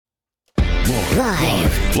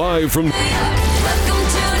Live from...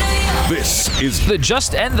 This is the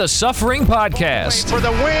Just End the Suffering podcast. For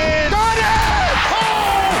the win. Got it!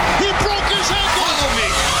 Oh! He broke his ankle.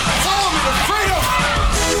 Follow me to freedom.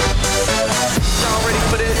 Y'all ready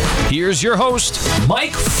for this? Here's your host,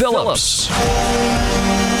 Mike Phillips.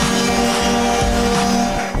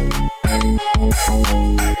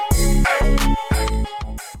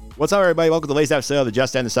 What's up, everybody? Welcome to the latest episode of the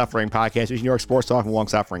Just End the Suffering podcast, which is New York sports talk from a long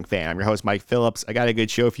suffering fan. I'm your host, Mike Phillips. I got a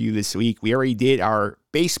good show for you this week. We already did our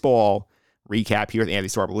baseball recap here with Anthony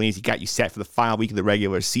Sorbolini. He got you set for the final week of the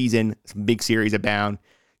regular season. Some big series abound.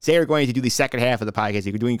 Today, we're going to do the second half of the podcast.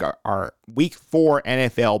 We're doing our Week 4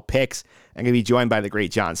 NFL picks. I'm going to be joined by the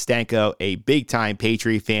great John Stanko, a big-time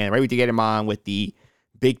Patriot fan. Ready to get him on with the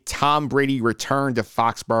big Tom Brady return to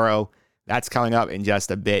Foxborough. That's coming up in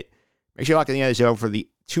just a bit. Make sure you lock in the end of the show for the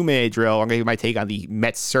 2-minute drill. I'm going to give my take on the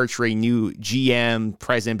Mets search for a new GM,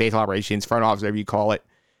 president, baseball operations, front office, whatever you call it.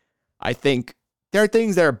 I think there are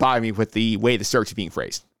things that are bothering me with the way the search is being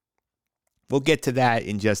phrased. We'll get to that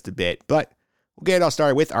in just a bit, but we'll get it all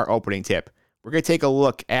started with our opening tip. We're going to take a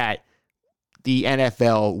look at the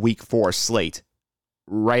NFL Week 4 slate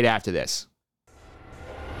right after this.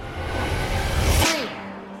 3,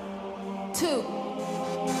 2,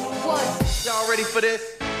 1. Y'all ready for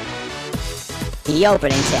this? The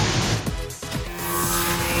opening tip.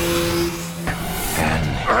 And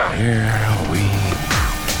here we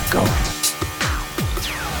go.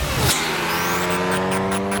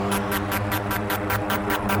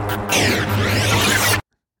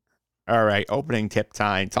 All right, opening tip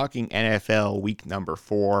time. Talking NFL week number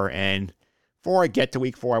 4. And before I get to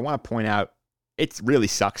week 4, I want to point out it really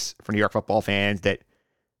sucks for New York football fans that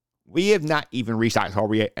we have not even reached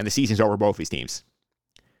October yet, and the season's over both these teams.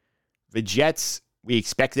 The Jets, we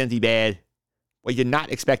expected them to be bad. What you did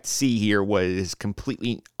not expect to see here was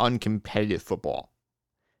completely uncompetitive football.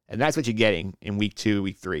 And that's what you're getting in week 2,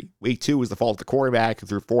 week 3. Week 2 was the fault of the quarterback who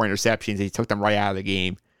threw 4 interceptions. He took them right out of the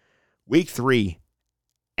game. Week 3,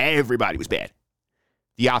 everybody was bad.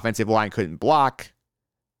 The offensive line couldn't block.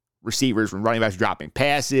 Receivers and running backs dropping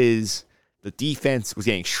passes. The defense was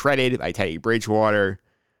getting shredded by Teddy Bridgewater.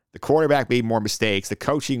 The quarterback made more mistakes. The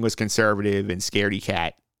coaching was conservative and scaredy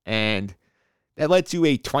cat. And that led to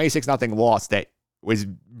a 26-0 loss that was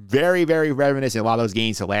very, very reminiscent of a lot of those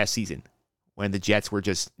games of last season when the Jets were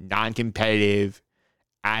just non-competitive,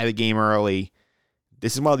 out of the game early.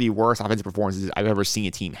 This is one of the worst offensive performances I've ever seen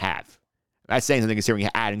a team have. That's saying something considering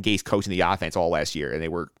Adam Gase coaching the offense all last year, and they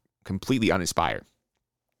were completely uninspired.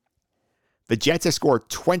 The Jets have scored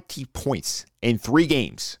 20 points in 3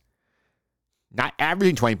 games. Not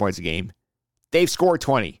averaging 20 points a game. They've scored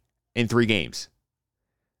 20 in 3 games.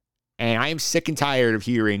 And I am sick and tired of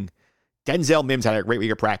hearing Denzel Mims had a great week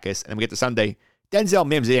of practice, and then we get to Sunday, Denzel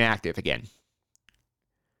Mims is inactive again.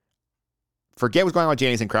 Forget what's going on with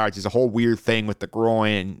Jamison Crowder. There's a whole weird thing with the groin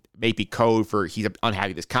and maybe code for he's unhappy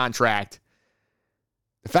with his contract.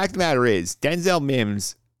 The fact of the matter is, Denzel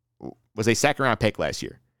Mims was a second-round pick last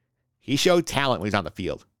year. He showed talent when he was on the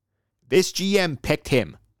field. This GM picked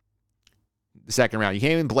him the second round. You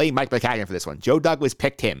can't even blame Mike McCagnon for this one. Joe Douglas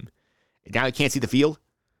picked him. And now he can't see the field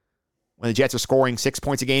when the Jets are scoring 6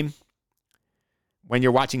 points a game. When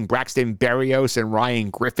you're watching Braxton Berrios and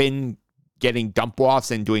Ryan Griffin getting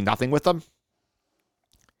dump-offs and doing nothing with them.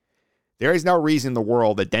 There is no reason in the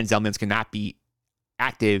world that Denzel Mims cannot be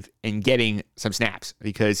active and getting some snaps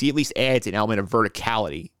because he at least adds an element of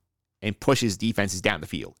verticality and pushes defenses down the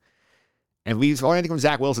field. And we've learned from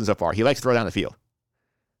Zach Wilson so far. He likes to throw down the field.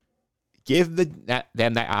 Give them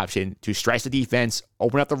that option to stretch the defense,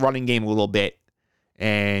 open up the running game a little bit,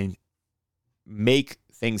 and make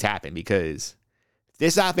things happen because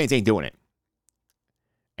this offense ain't doing it.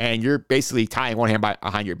 And you're basically tying one hand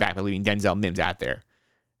behind your back by leaving Denzel Mims out there.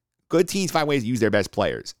 Good teams find ways to use their best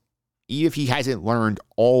players, even if he hasn't learned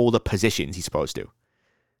all the positions he's supposed to.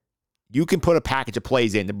 You can put a package of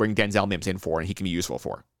plays in to bring Denzel Mims in for, and he can be useful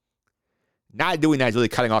for. Not doing that is really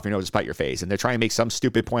cutting off your nose to spite your face, and they're trying to make some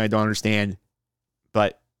stupid point I don't understand,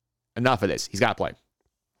 but enough of this. He's got to play.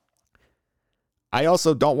 I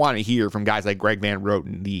also don't want to hear from guys like Greg Van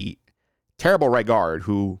Roten, the terrible right guard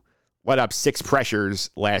who let up 6 pressures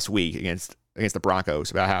last week against the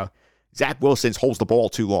Broncos, about how Zach Wilson holds the ball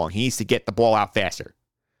too long. He needs to get the ball out faster.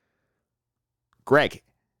 Greg,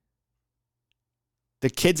 the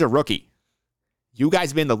kid's a rookie. You guys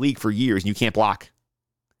have been in the league for years and you can't block.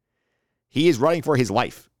 He is running for his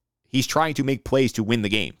life. He's trying to make plays to win the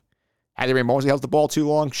game. Has there been moments he held the ball too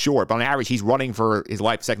long? Sure, but on average, he's running for his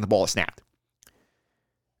life the second the ball is snapped.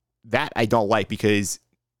 That I don't like because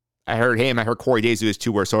I heard Corey Days do this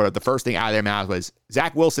too, where sort of the first thing out of their mouths was,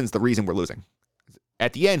 Zach Wilson's the reason we're losing.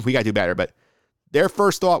 At the end, we got to do better. But their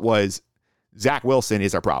first thought was, Zach Wilson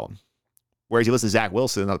is our problem. Whereas you listen to Zach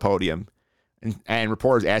Wilson on the podium, and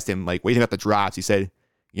reporters asked him, like, what do you think about the drops? He said,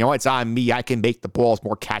 you know what, it's on me. I can make the balls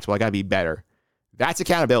more catchable. I got to be better. That's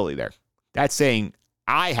accountability there. That's saying,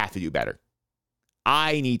 I have to do better.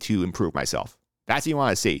 I need to improve myself. That's what you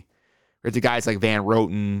want to see. There's the guys like Van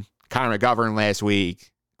Roten, Connor McGovern last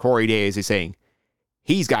week, Corey Days is saying,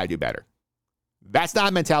 he's got to do better. That's not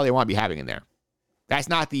a mentality I want to be having in there. That's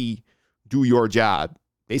not the do your job.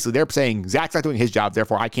 Basically, they're saying, Zach's not doing his job,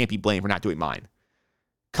 therefore I can't be blamed for not doing mine.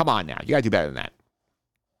 Come on now. You got to do better than that.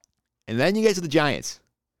 And then you get to the Giants,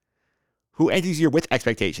 who enters the year with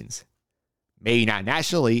expectations. Maybe not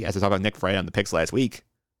nationally, as I talked about Nick Fred on the picks last week,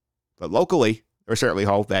 but locally, there's certainly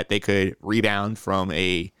hope that they could rebound from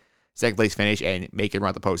a second-place finish and make it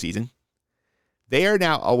run the postseason. They are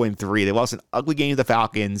now 0-3. They lost an ugly game to the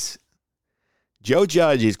Falcons. Joe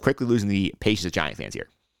Judge is quickly losing the patience of Giant fans here.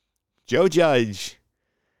 Joe Judge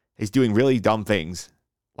is doing really dumb things,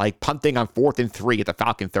 like punting on 4th and 3 at the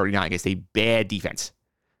Falcon 39 against a bad defense.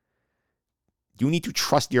 You need to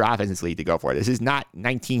trust your offense in this league to go for it. This is not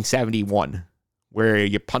 1971, where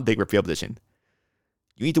you're punting for field position.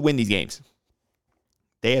 You need to win these games.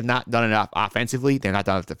 They have not done enough offensively. They're not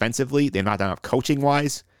done enough defensively. They're not done enough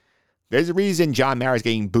coaching-wise. There's a reason John Mara's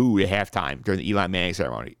getting booed at halftime during the Eli Manning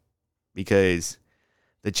ceremony, because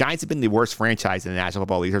the Giants have been the worst franchise in the National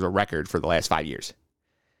Football League as a record for the last 5 years.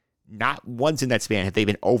 Not once in that span have they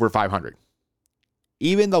been over 500.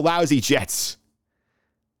 Even the lousy Jets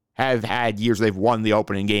have had years where they've won the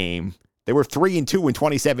opening game. They were 3-2 in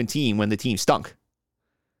 2017 when the team stunk.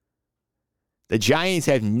 The Giants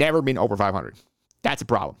have never been over 500. That's a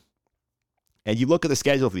problem. And you look at the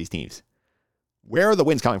schedule for these teams. Where are the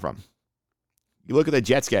wins coming from? You look at the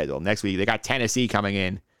Jets schedule next week. They got Tennessee coming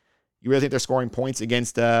in. You really think they're scoring points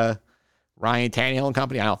against Ryan Tannehill and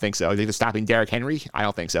company? I don't think so. You think they're stopping Derrick Henry? I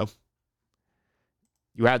don't think so.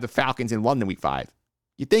 You have the Falcons in London week 5.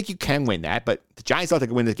 You think you can win that, but the Giants thought they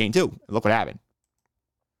could win this game too. And look what happened.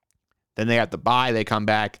 Then they have the bye. They come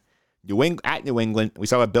back at New England. We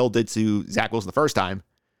saw what Bill did to Zach Wilson the first time.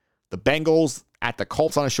 The Bengals at the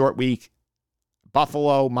Colts on a short week.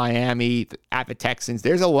 Buffalo, Miami, at the Texans.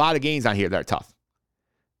 There's a lot of games on here that are tough.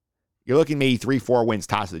 You're looking maybe 3-4 wins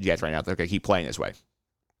toss to the Jets right now. They're going to keep playing this way.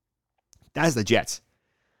 That's the Jets.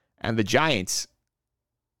 And the Giants,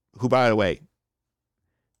 who, by the way,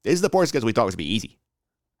 this is the portion schedule we thought was going to be easy.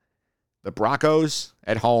 The Broncos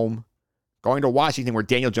at home, going to Washington where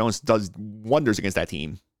Daniel Jones does wonders against that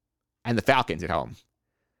team, and the Falcons at home.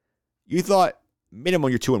 You thought minimum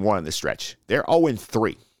you're 2-1 in this stretch. They're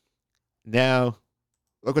 0-3. Now,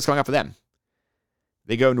 look what's going on for them.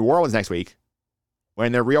 They go to New Orleans next week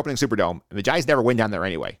when they're reopening Superdome, and the Giants never win down there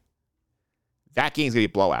anyway. That game's going to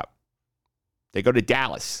be a blowout. They go to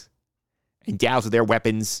Dallas, and Dallas with their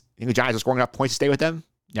weapons. You think the Giants are scoring enough points to stay with them?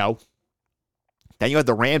 No. Then you have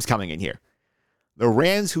the Rams coming in here. The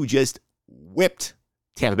Rams who just whipped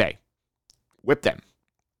Tampa Bay. Whipped them.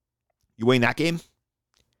 You win that game?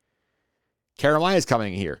 Carolina's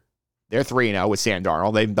coming in here. They're 3-0 with Sam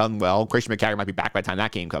Darnold. They've done well. Christian McCaffrey might be back by the time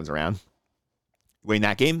that game comes around. You win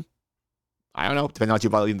that game? I don't know. Depending on what you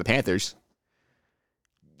believe in the Panthers.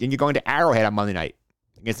 Then you're going to Arrowhead on Monday night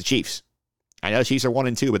against the Chiefs. I know the Chiefs are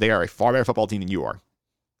 1-2, but they are a far better football team than you are.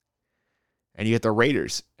 And you get the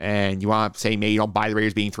Raiders. And you want to say maybe you don't buy the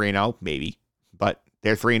Raiders being 3-0? Maybe. But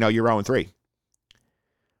they're 3-0, you're 0-3.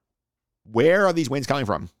 Where are these wins coming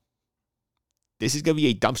from? This is going to be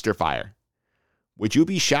a dumpster fire. Would you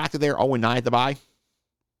be shocked if they're 0-9 at the bye?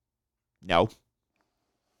 No.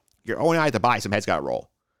 You're 0-9 at the bye, some heads got to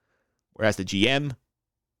roll. Whereas the GM,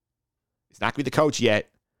 it's not going to be the coach yet.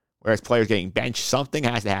 Whereas players getting benched, something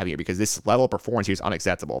has to happen here because this level of performance here is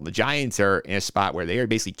unacceptable. And the Giants are in a spot where they are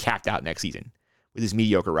basically capped out next season with this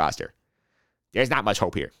mediocre roster. There's not much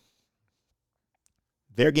hope here.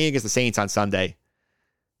 Their game against the Saints on Sunday,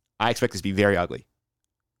 I expect this to be very ugly.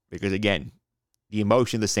 Because again, the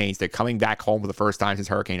emotion of the Saints, they're coming back home for the first time since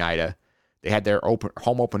Hurricane Ida. They had their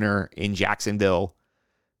home opener in Jacksonville.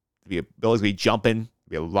 The ability to be jumping.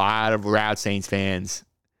 There'll be a lot of loud Saints fans.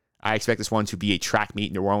 I expect this one to be a track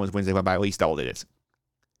meet. New Orleans wins. They win by at least double digits.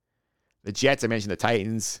 The Jets, I mentioned the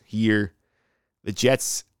Titans here. The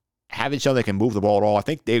Jets haven't shown they can move the ball at all. I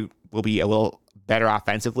think they will be a little better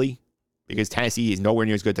offensively because Tennessee is nowhere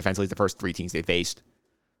near as good defensively as the first 3 teams they faced.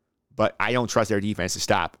 But I don't trust their defense to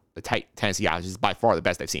stop the Tennessee offense. Is by far the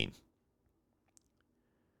best I've seen.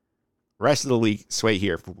 Rest of the league sway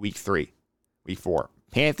here for week 4.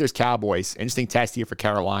 Panthers, Cowboys. Interesting test here for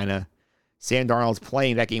Carolina. Sam Darnold's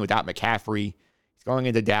playing that game without McCaffrey. He's going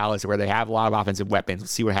into Dallas where they have a lot of offensive weapons. We'll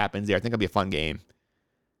see what happens there. I think it'll be a fun game.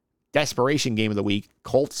 Desperation game of the week,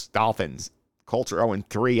 Colts-Dolphins. Colts are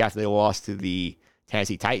 0-3 after they lost to the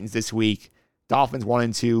Tennessee Titans this week. Dolphins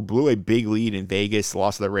 1-2, blew a big lead in Vegas,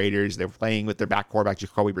 lost to the Raiders. They're playing with their back quarterback,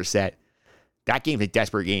 Jacoby Brissett. That game's a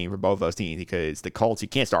desperate game for both those teams because the Colts, you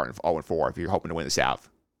can't start 0-4 if you're hoping to win the South.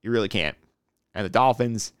 You really can't. And the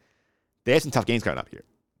Dolphins, they have some tough games coming up here.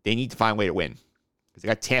 They need to find a way to win because they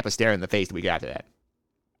got Tampa staring in the face the week after that.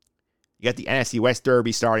 You got the NFC West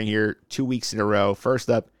Derby starting here 2 weeks in a row. First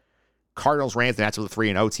up, Cardinals-Rams, and that's with the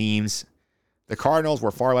 3-0 teams. The Cardinals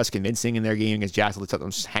were far less convincing in their game against Jacksonville. They let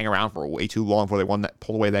them just hang around for way too long before they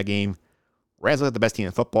pulled away that game. Rams look the best team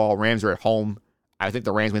in football. Rams are at home. I think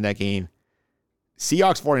the Rams win that game.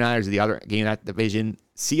 Seahawks 49ers is the other game in that division.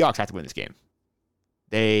 Seahawks have to win this game.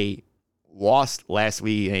 They lost last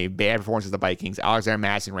week in a bad performance of the Vikings. Alexander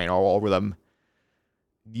Madison ran all over them.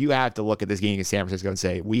 You have to look at this game against San Francisco and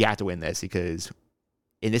say, we have to win this because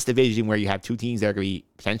in this division where you have two teams that are going to be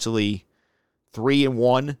potentially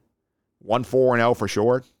 3-1, 1-4-0 for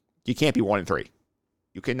sure, you can't be 1-3.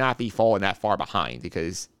 You cannot be falling that far behind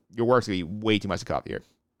because your work's going to be way too much to cover here.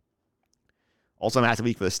 Also, a massive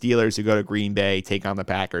week for the Steelers to go to Green Bay, take on the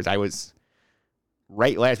Packers. I was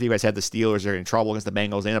right last week. I said the Steelers are in trouble against the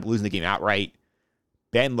Bengals. They end up losing the game outright.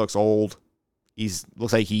 Ben looks old.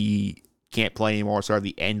 Looks like he can't play anymore. Sort of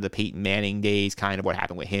the end of the Peyton Manning days, kind of what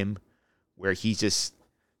happened with him, where he's just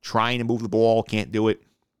trying to move the ball, can't do it.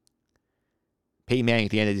 Peyton Manning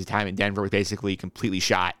at the end of his time in Denver was basically completely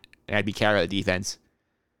shot and had to be carried of the defense.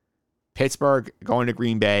 Pittsburgh going to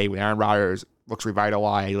Green Bay with Aaron Rodgers looks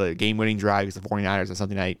revitalized. A game-winning drive against the 49ers on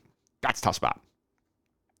Sunday night. That's a tough spot.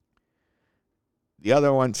 The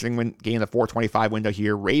other one, game in the 425 window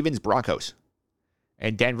here, Ravens-Broncos.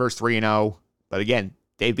 And Denver's 3-0. But again,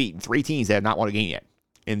 they've beaten three teams that have not won a game yet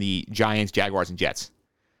in the Giants, Jaguars, and Jets.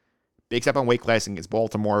 Big step on weight class against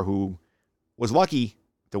Baltimore, who was lucky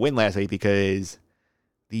to win last week because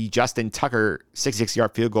the Justin Tucker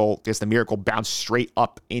 66-yard field goal, just the miracle, bounced straight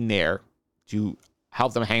up in there to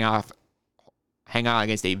help them hang on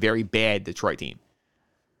against a very bad Detroit team.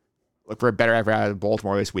 Look for a better effort out of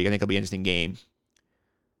Baltimore this week. I think it'll be an interesting game.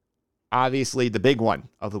 Obviously, the big one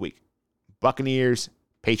of the week, Buccaneers,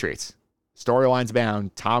 Patriots. Storylines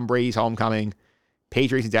bound. Tom Brady's homecoming.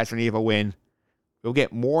 Patriots in desperate need of a win. We'll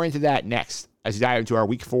get more into that next as we dive into our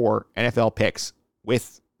Week 4 NFL picks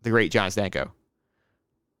with the great John Stanko.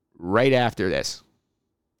 Right after this.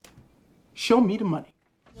 Show me the money.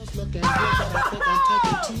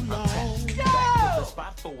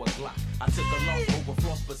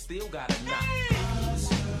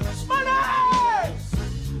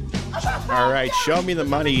 All right, Show Me the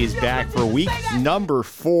Money is back for week number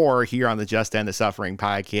 4 here on the Just End the Suffering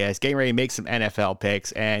podcast. Getting ready to make some NFL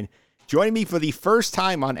picks, and joining me for the first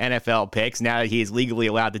time on NFL picks, now that he is legally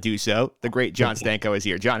allowed to do so, the great John Stanko is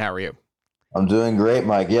here. John, how are you? I'm doing great,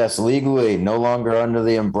 Mike. Yes, legally, no longer under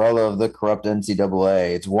the umbrella of the corrupt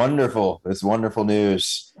NCAA. It's wonderful. It's wonderful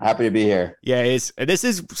news. Happy to be here. Yeah, this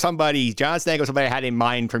is somebody, John Stanko, somebody I had in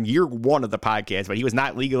mind from year 1 of the podcast, but he was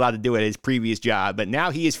not legally allowed to do it at his previous job. But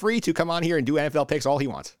now he is free to come on here and do NFL picks all he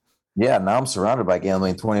wants. Yeah, now I'm surrounded by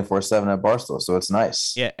gambling 24/7 at Barstool, so it's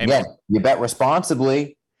nice. Yeah, again, you bet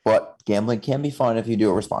responsibly, but gambling can be fun if you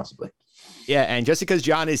do it responsibly. Yeah, and just because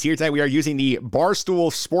John is here tonight, we are using the Barstool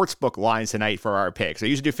Sportsbook lines tonight for our picks. I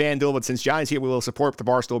usually do FanDuel, but since John is here, we will support the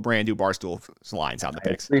Barstool brand, do Barstool lines on the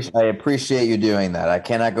picks. I appreciate you doing that. I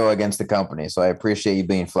cannot go against the company, so I appreciate you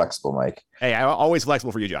being flexible, Mike. Hey, I'm always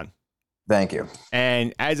flexible for you, John. Thank you.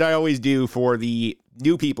 And as I always do for the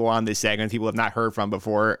new people on this segment, people have not heard from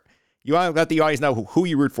before, you want to let the audience know who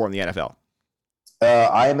you root for in the NFL.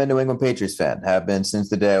 I am a New England Patriots fan. Have been since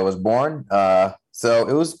the day I was born.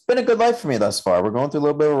 So it's been a good life for me thus far. We're going through a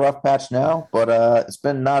little bit of a rough patch now, but it's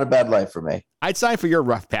been not a bad life for me. I'd sign for your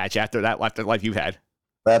rough patch after that life you've had.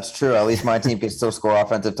 That's true. At least my team can still score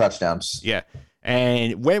offensive touchdowns. Yeah.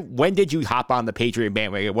 And when did you hop on the Patriot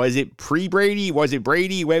bandwagon? Was it pre-Brady? Was it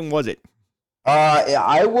Brady? When was it?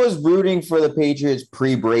 I was rooting for the Patriots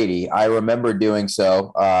pre-Brady. I remember doing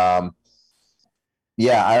so.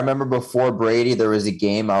 Yeah, I remember before Brady, there was a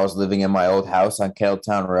game. I was living in my old house on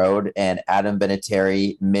Kettletown Road, and Adam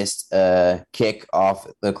Vinatieri missed a kick off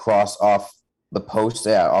the crossbar.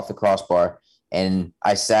 And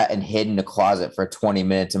I sat and hid in a closet for 20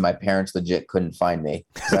 minutes, and my parents legit couldn't find me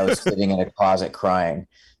because I was sitting in a closet crying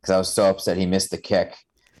because I was so upset he missed the kick.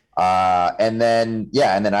 And then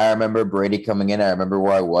I remember Brady coming in. I remember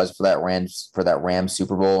where I was for that Rams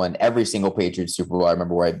Super Bowl, and every single Patriots Super Bowl. I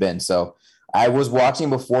remember where I'd been. So I was watching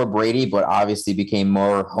before Brady, but obviously became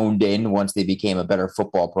more honed in once they became a better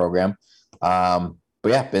football program. But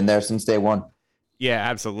yeah, been there since day one. Yeah,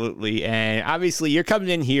 absolutely. And obviously, you're coming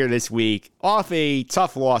in here this week off a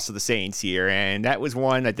tough loss to the Saints here. And that was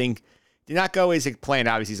one, I think, did not go as planned,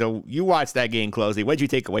 obviously. So you watched that game closely. What did you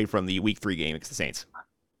take away from the Week 3 game against the Saints?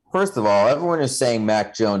 First of all, everyone who's saying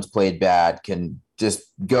Mac Jones played bad can just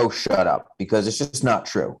go shut up because it's just not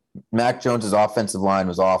true. Mac Jones' offensive line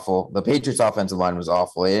was awful. The Patriots' offensive line was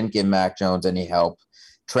awful. They didn't give Mac Jones any help.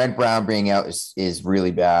 Trent Brown being out is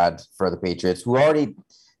really bad for the Patriots, who already –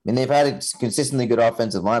 they've had a consistently good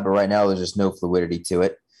offensive line, but right now there's just no fluidity to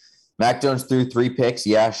it. Mac Jones threw 3 picks,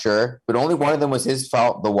 yeah, sure. But only one of them was his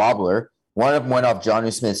fault, the wobbler. One of them went off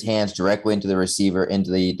Jonnu Smith's hands directly into the receiver, into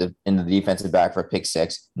the defensive back for a pick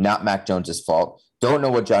 6. Not Mac Jones' fault. Don't know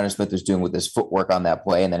what Jonnu Smith was doing with his footwork on that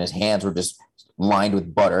play, and then his hands were just lined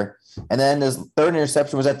with butter. And then his third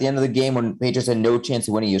interception was at the end of the game when Patriots had no chance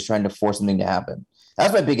of winning. He was trying to force something to happen.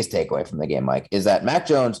 That's my biggest takeaway from the game, Mike, is that Mac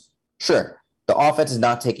Jones, sure, the offense is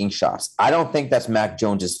not taking shots. I don't think that's Mac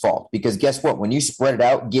Jones' fault because guess what? When you spread it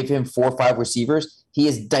out, give him 4 or 5 receivers, he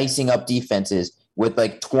is dicing up defenses with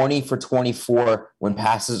like 20 for 24 when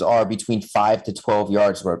passes are between 5 to 12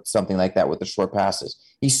 yards or something like that with the short passes.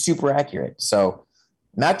 He's super accurate. So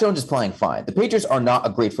Mac Jones is playing fine. The Patriots are not a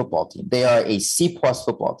great football team. They are a C+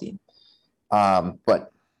 football team.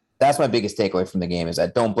 But that's my biggest takeaway from the game is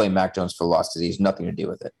that don't blame Mac Jones for the loss because he has nothing to do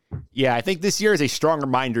with it. Yeah, I think this year is a strong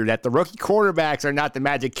reminder that the rookie quarterbacks are not the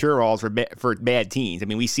magic cure-alls for bad teams. I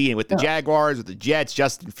mean, we see it with the Jaguars, with the Jets.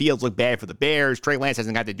 Justin Fields looked bad for the Bears. Trey Lance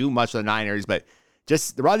hasn't got to do much for the Niners, but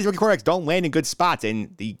just a lot of these rookie quarterbacks don't land in good spots,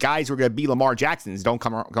 and the guys who are going to be Lamar Jacksons don't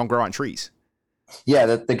grow on trees. Yeah,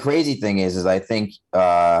 the crazy thing is I think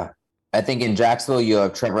in Jacksonville you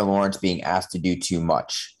have Trevor Lawrence being asked to do too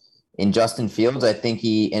much. In Justin Fields, I think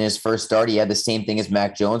in his first start, he had the same thing as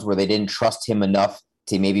Mac Jones, where they didn't trust him enough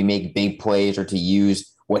to maybe make big plays or to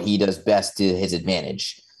use what he does best to his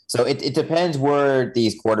advantage. So it depends where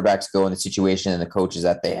these quarterbacks go in the situation and the coaches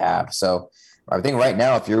that they have. So I think right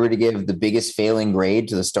now, if you were to give the biggest failing grade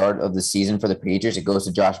to the start of the season for the Patriots, it goes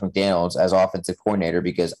to Josh McDaniels as offensive coordinator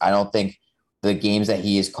because I don't think the games that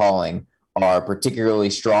he is calling are particularly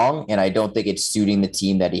strong, and I don't think it's suiting the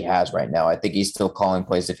team that he has right now. I think he's still calling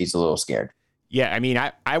plays if he's a little scared. Yeah, I mean,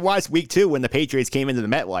 I watched week 2 when the Patriots came into the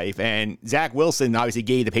MetLife, and Zach Wilson obviously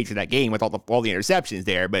gave the Patriots that game with all the interceptions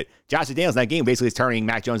there, but Josh McDaniels in that game basically is turning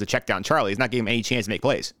Mac Jones a check down Charlie. He's not giving him any chance to make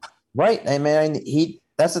plays. Right, and man,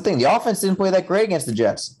 that's the thing. The offense didn't play that great against the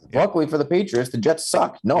Jets. Yeah. Luckily for the Patriots, the Jets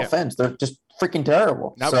suck. No offense, they're just freaking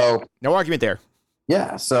terrible. No argument there.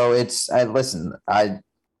 Yeah, so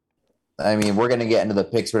I mean, we're going to get into the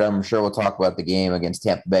picks, but I'm sure we'll talk about the game against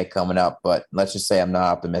Tampa Bay coming up, but let's just say I'm not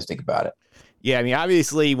optimistic about it. Yeah, I mean,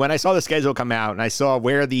 obviously, when I saw the schedule come out and I saw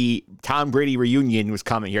where the Tom Brady reunion was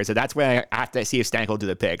coming here, so that's when I have to see if Stank will do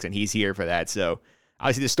the picks, and he's here for that. So,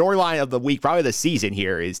 obviously, the storyline of the week, probably the season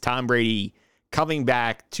here, is Tom Brady coming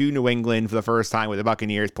back to New England for the first time with the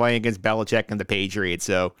Buccaneers, playing against Belichick and the Patriots.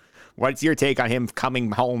 So, what's your take on him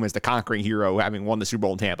coming home as the conquering hero, having won the Super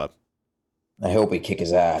Bowl in Tampa? I hope we kick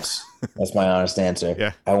his ass. That's my honest answer.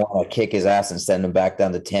 Yeah. I want to kick his ass and send him back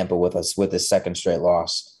down to Tampa with us with his second straight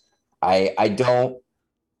loss. I don't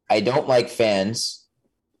like fans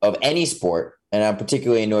of any sport, and I'm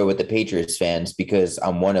particularly annoyed with the Patriots fans because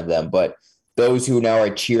I'm one of them, but those who now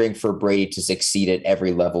are cheering for Brady to succeed at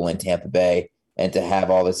every level in Tampa Bay and to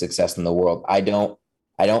have all the success in the world. I don't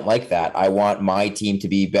like that. I want my team to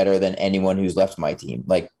be better than anyone who's left my team.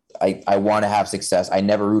 Like, I want to have success. I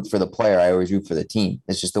never root for the player. I always root for the team.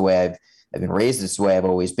 It's just the way I've been raised. It's the way I've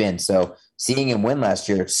always been. So seeing him win last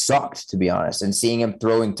year sucked, to be honest. And seeing him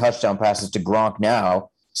throwing touchdown passes to Gronk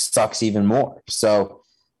now sucks even more. So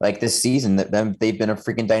like this season, they've been a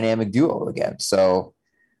freaking dynamic duo again. So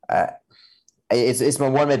it's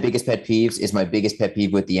one of my biggest pet peeves. It's my biggest pet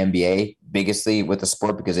peeve with the NBA, biggestly with the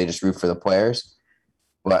sport because they just root for the players.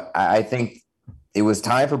 But I think it was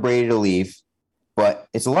time for Brady to leave. But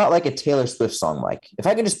it's a lot like a Taylor Swift song, Mike. If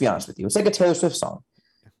I can just be honest with you, it's like a Taylor Swift song.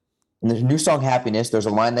 In the new song, Happiness, there's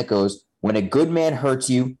a line that goes, when a good man hurts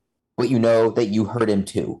you, but you know that you hurt him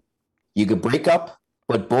too. You could break up,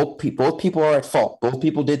 but both people are at fault. Both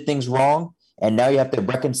people did things wrong, and now you have to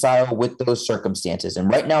reconcile with those circumstances.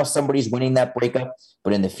 And right now, somebody's winning that breakup,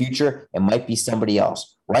 but in the future, it might be somebody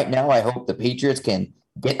else. Right now, I hope the Patriots can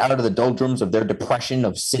get out of the doldrums of their depression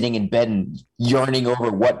of sitting in bed and yearning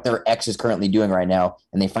over what their ex is currently doing right now,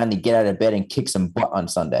 and they finally get out of bed and kick some butt on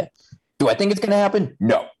Sunday. Do I think it's going to happen?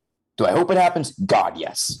 No. Do I hope it happens? God,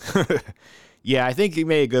 yes. Yeah, I think you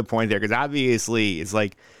made a good point there because obviously it's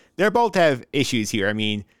like they both have issues here. I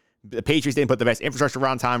mean, the Patriots didn't put the best infrastructure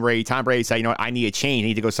around Tom Brady. Tom Brady said, you know what, I need a change. I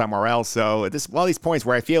need to go somewhere else. So this one of these points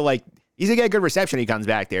where I feel like he's going to get a good reception when he comes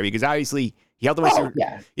back there because obviously he held the receiver.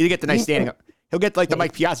 He'll get the nice standing up. He'll get like the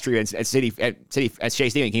Mike Piazza treatment at Shea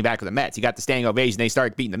Stadium. He came back with the Mets. He got the standing ovation. They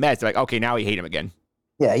started beating the Mets. They're like, okay, now we hate him again.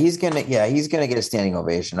 Yeah, he's gonna get a standing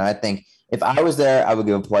ovation. I think if I was there, I would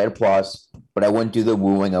give a polite applause, but I wouldn't do the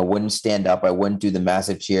wooing. I wouldn't stand up. I wouldn't do the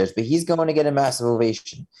massive cheers. But he's going to get a massive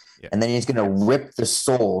ovation, and then he's going to rip the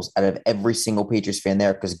souls out of every single Patriots fan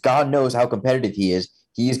there because God knows how competitive he is.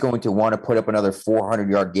 He is going to want to put up another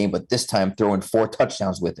 400-yard game, but this time throwing 4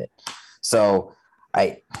 touchdowns with it. So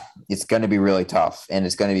it's going to be really tough and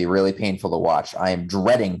it's going to be really painful to watch. I am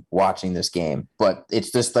dreading watching this game, but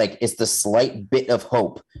it's just like, it's the slight bit of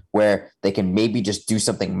hope where they can maybe just do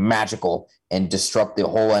something magical and disrupt the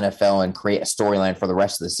whole NFL and create a storyline for the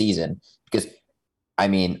rest of the season. Because I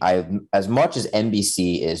mean, as much as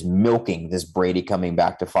NBC is milking this Brady coming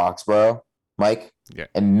back to Foxborough, Mike,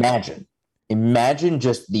 imagine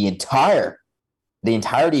just the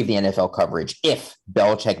entirety of the NFL coverage if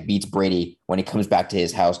Belichick beats Brady when he comes back to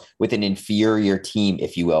his house with an inferior team,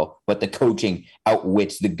 if you will, but the coaching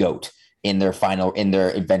outwits the GOAT in their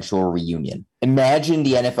eventual reunion. Imagine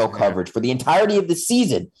the NFL coverage for the entirety of the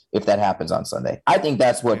season if that happens on Sunday. I think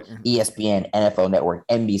that's what ESPN, NFL Network,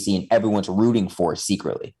 NBC, and everyone's rooting for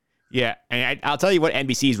secretly. Yeah, and I'll tell you what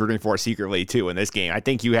NBC is rooting for secretly, too, in this game. I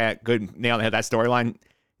think you had good nail on that storyline.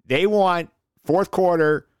 They want fourth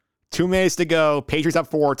quarter, 2 minutes to go, Patriots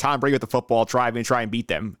up 4, Tom Brady with the football, try and beat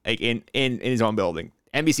them in his own building.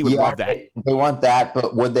 NBC would love that. They want that,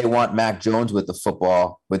 but would they want Mac Jones with the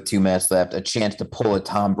football with 2 minutes left, a chance to pull a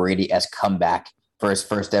Tom Brady-esque comeback for his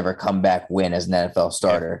first ever comeback win as an NFL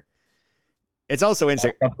starter? Yeah. It's also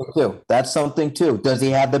insane. That's something too. Does he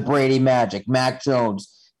have the Brady magic? Mac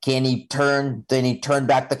Jones, can he turn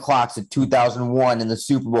back the clocks to 2001 in the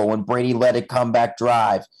Super Bowl when Brady led a comeback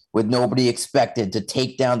drive with nobody expected to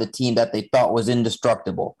take down the team that they thought was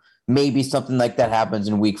indestructible? Maybe something like that happens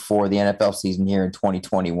in week 4 of the NFL season here in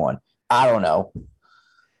 2021. I don't know.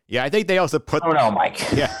 Yeah, I think they also put... I don't know, Mike.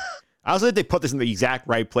 Yeah. I also think they put this in the exact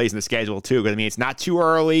right place in the schedule, too. Because, I mean, it's not too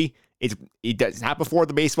early. It's not before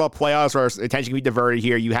the baseball playoffs where attention can be diverted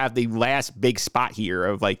here. You have the last big spot here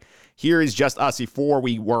of, like, here is just us before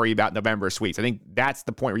we worry about November sweeps. I think that's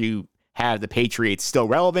the point where you have the Patriots still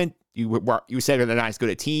relevant. You said they're not as good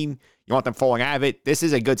a team. You want them falling out of it. This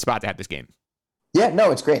is a good spot to have this game. Yeah,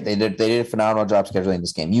 no, it's great. They did a phenomenal job scheduling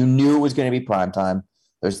this game. You knew it was going to be primetime.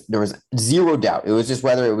 There was zero doubt. It was just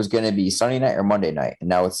whether it was going to be Sunday night or Monday night. And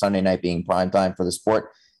now with Sunday night being primetime for the sport,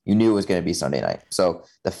 you knew it was going to be Sunday night. So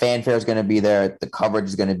the fanfare is going to be there. The coverage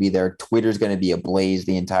is going to be there. Twitter is going to be ablaze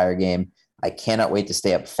the entire game. I cannot wait to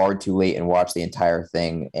stay up far too late and watch the entire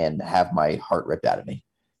thing and have my heart ripped out of me.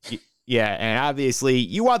 Yeah, and obviously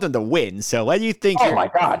you want them to win. So what do you think? Oh, my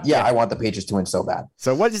God. Yeah, I want the Patriots to win so bad.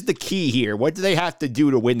 So what is the key here? What do they have to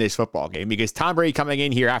do to win this football game? Because Tom Brady coming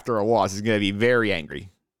in here after a loss is going to be very angry.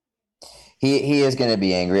 He is going to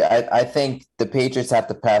be angry. I think the Patriots have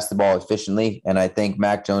to pass the ball efficiently, and I think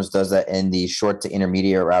Mac Jones does that in the short to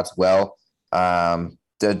intermediate routes well.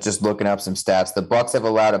 Just looking up some stats, the Bucs have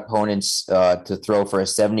allowed opponents to throw for a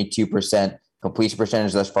 72% completion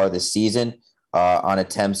percentage thus far this season. On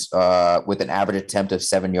attempts with an average attempt of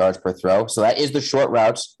 7 yards per throw. So that is the short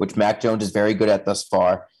routes, which Mac Jones is very good at thus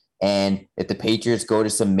far. And if the Patriots go to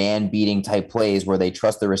some man-beating type plays where they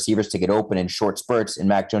trust the receivers to get open in short spurts and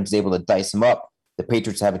Mac Jones is able to dice them up, the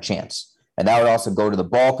Patriots have a chance. And that would also go to the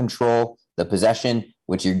ball control, the possession,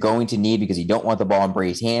 which you're going to need because you don't want the ball in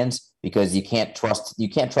Brady's hands because you can't trust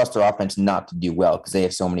their offense not to do well because they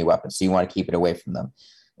have so many weapons. So you want to keep it away from them.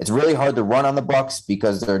 It's really hard to run on the Bucs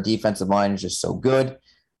because their defensive line is just so good.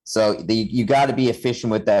 So you got to be efficient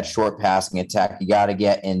with that short passing attack. You got to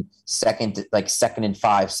get in second and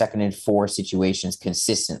 5, 2nd and 4 situations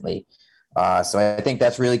consistently. So I think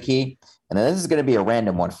that's really key. And then this is going to be a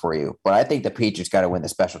random one for you, but I think the Patriots got to win the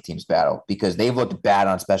special teams battle because they've looked bad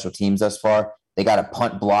on special teams thus far. They got a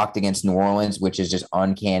punt blocked against New Orleans, which is just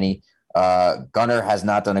uncanny. Gunner has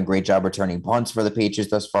not done a great job returning punts for the Patriots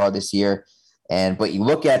thus far this year. But you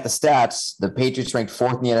look at the stats, the Patriots ranked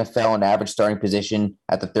 4th in the NFL in average starting position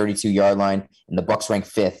at the 32-yard line, and the Bucs ranked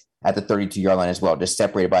 5th at the 32-yard line as well, just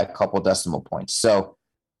separated by a couple decimal points. So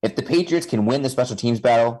if the Patriots can win the special teams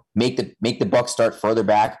battle, make the Bucs start further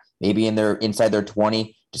back, maybe inside their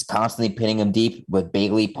 20, just constantly pinning them deep with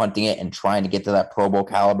Bailey punting it and trying to get to that Pro Bowl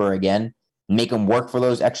caliber again, make them work for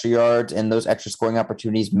those extra yards and those extra scoring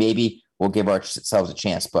opportunities, maybe we'll give ourselves a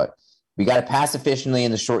chance. But we got to pass efficiently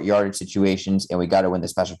in the short yardage situations, and we got to win the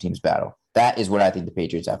special teams battle. That is what I think the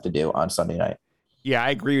Patriots have to do on Sunday night. Yeah,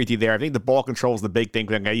 I agree with you there. I think the ball control is the big thing.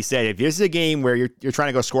 Like you said, if this is a game where you're trying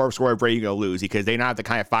to go score, Brady, you're going to lose because they don't have the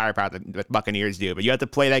kind of firepower that the Buccaneers do. But you have to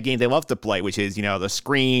play that game they love to play, which is, the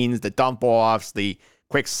screens, the dump offs, the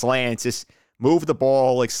quick slants. Just move the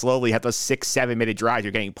ball like slowly. Have those 6-7 minute drives.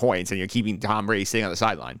 You're getting points, and you're keeping Tom Brady sitting on the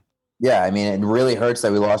sideline. Yeah, I mean, it really hurts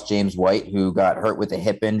that we lost James White, who got hurt with a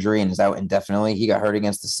hip injury and is out indefinitely. He got hurt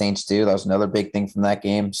against the Saints too. That was another big thing from that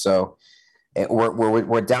game. So.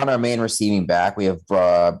 We're down our main receiving back. We have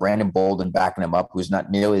Brandon Bolden backing him up, who's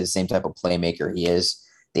not nearly the same type of playmaker he is.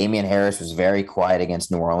 Damian Harris was very quiet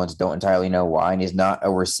against New Orleans. Don't entirely know why, and he's not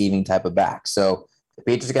a receiving type of back. So the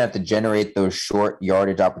Patriots are going to have to generate those short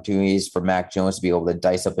yardage opportunities for Mac Jones to be able to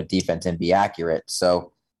dice up a defense and be accurate.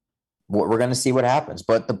 So we're going to see what happens.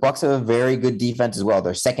 But the Bucs have a very good defense as well.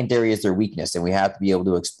 Their secondary is their weakness, and we have to be able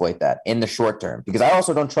to exploit that in the short term because I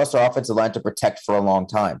also don't trust our offensive line to protect for a long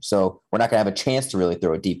time. So we're not going to have a chance to really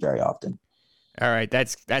throw it deep very often. All right,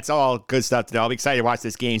 that's all good stuff to know. I'm excited to watch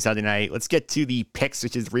this game Sunday night. Let's get to the picks,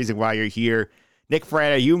 which is the reason why you're here. Nick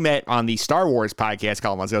Ferretta, you met on the Star Wars podcast a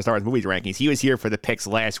couple months ago, Star Wars Movies Rankings. He was here for the picks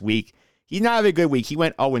last week. He's not having a good week. He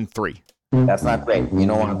went 0-3. That's not great. You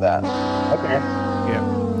don't want that. Okay.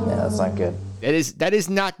 Yeah. That's not good. That is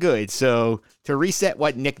not good. So to reset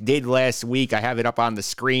what Nick did last week, I have it up on the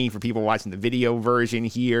screen for people watching the video version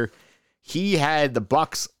here. He had the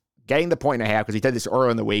Bucs getting the 1.5 because he did this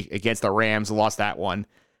earlier in the week against the Rams, lost that one.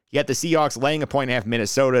 He had the Seahawks laying a 1.5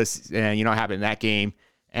 Minnesota, and you know what happened in that game.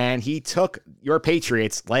 And he took your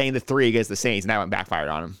Patriots laying the 3 against the Saints, and that one backfired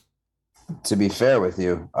on him. To be fair with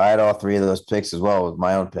you, I had all 3 of those picks as well with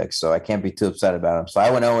my own picks, so I can't be too upset about them. So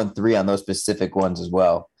I went 0-3 on those specific ones as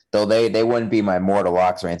well. Though they wouldn't be my mortal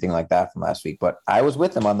locks or anything like that from last week, but I was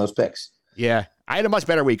with them on those picks. Yeah, I had a much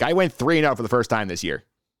better week. I went 3-0 for the first time this year.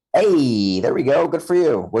 Hey, there we go. Good for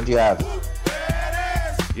you. What'd you have?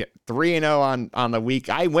 Yeah, 3-0 on the week.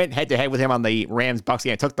 I went head-to-head with him on the Rams-Bucs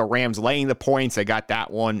game. I took the Rams laying the points. I got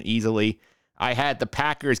that one easily. I had the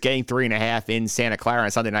Packers getting 3.5 in Santa Clara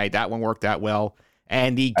on Sunday night. That one worked out well.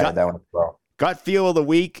 And the gut feel of the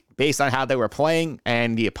week, based on how they were playing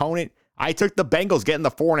and the opponent, I took the Bengals getting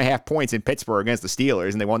the 4.5 points in Pittsburgh against the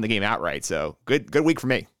Steelers, and they won the game outright. So good week for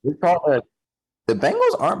me. The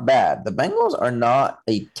Bengals aren't bad. The Bengals are not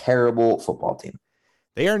a terrible football team.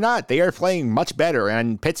 They are not. They are playing much better.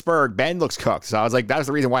 And Pittsburgh, Ben looks cooked. So I was like, that was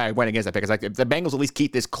the reason why I went against that pick. It's like if the Bengals at least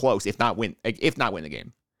keep this close, if not win the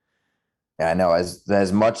game. Yeah, I know.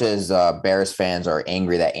 As much as Bears fans are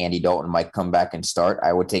angry that Andy Dalton might come back and start,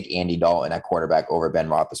 I would take Andy Dalton at quarterback over Ben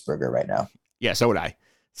Roethlisberger right now. Yeah, so would I.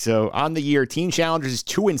 So on the year, Team Challengers is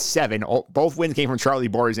 2-7. Both wins came from Charlie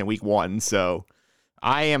Borders in week 1. So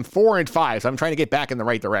I am 4-5. So I'm trying to get back in the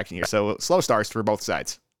right direction here. So slow starts for both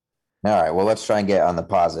sides. All right. Well, let's try and get on the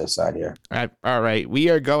positive side here. All right. We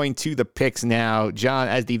are going to the picks now. John,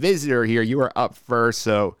 as the visitor here, you are up first.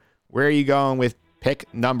 So where are you going with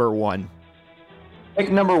pick number 1? Pick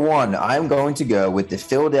number 1, I'm going to go with the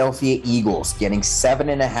Philadelphia Eagles getting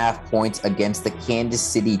 7.5 points against the Kansas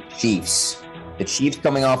City Chiefs. The Chiefs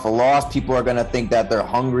coming off a loss, people are going to think that they're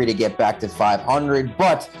hungry to get back to 500,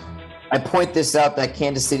 but I point this out that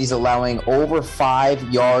Kansas City's allowing over 5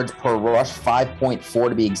 yards per rush, 5.4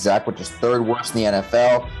 to be exact, which is 3rd worst in the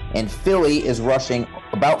NFL, and Philly is rushing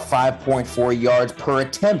about 5.4 yards per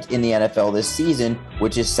attempt in the NFL this season,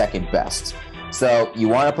 which is 2nd best. So you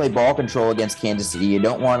want to play ball control against Kansas City. You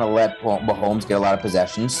don't want to let Mahomes get a lot of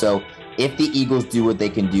possessions. So if the Eagles do what they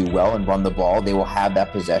can do well and run the ball, they will have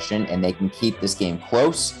that possession and they can keep this game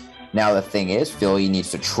close. Now, the thing is, Philly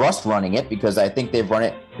needs to trust running it because I think they've run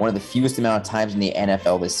it one of the fewest amount of times in the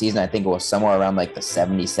NFL this season. I think it was somewhere around like the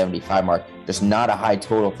 70-75 mark. Just not a high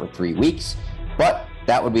total for 3 weeks. But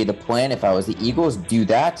that would be the plan if I was the Eagles. Do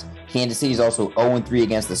that. Kansas City is also 0-3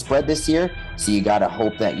 against the spread this year. So you got to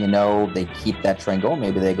hope that, they keep that trend going.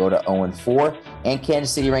 Maybe they go to 0-4. And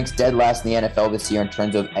Kansas City ranks dead last in the NFL this year in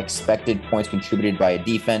terms of expected points contributed by a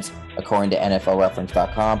defense, according to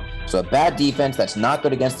NFLreference.com. So a bad defense that's not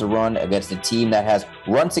good against the run, against a team that has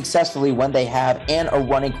run successfully when they have, and a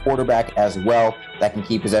running quarterback as well that can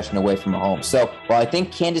keep possession away from Mahomes. So while I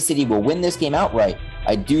think Kansas City will win this game outright,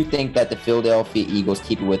 I do think that the Philadelphia Eagles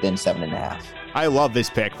keep it within 7.5. I love this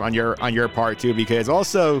pick on your part too, because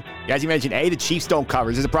also, as you mentioned, the Chiefs don't cover.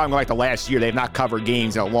 This is a problem going back to last year. They have not covered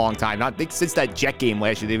games in a long time. Since that Jet game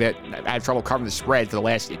last year, they've had trouble covering the spread for the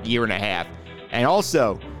last year and a half. And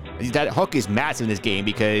also, that hook is massive in this game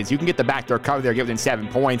because you can get the backdoor cover there, get within 7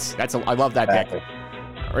 points. I love that pick. Where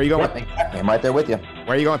are you going? Exactly. I'm right there with you.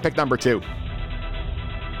 Where are you going with pick number 2?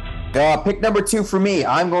 Pick number 2 for me.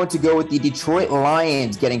 I'm going to go with the Detroit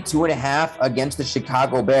Lions getting 2.5 against the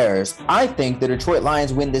Chicago Bears. I think the Detroit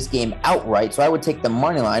Lions win this game outright, so I would take the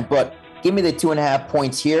money line, but give me the 2.5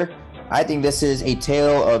 points here. I think this is a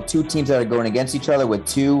tale of two teams that are going against each other with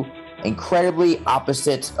two incredibly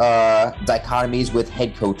opposite dichotomies with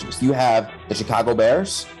head coaches. You have the Chicago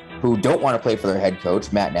Bears, who don't want to play for their head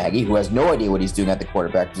coach, Matt Nagy, who has no idea what he's doing at the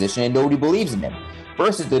quarterback position and nobody believes in him.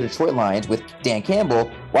 Versus the Detroit Lions with Dan Campbell,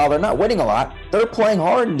 while they're not winning a lot, they're playing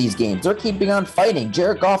hard in these games. They're keeping on fighting.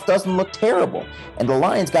 Jared Goff doesn't look terrible. And the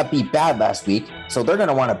Lions got beat bad last week, so they're going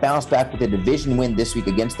to want to bounce back with a division win this week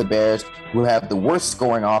against the Bears, who have the worst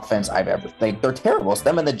scoring offense I've ever seen. They're terrible.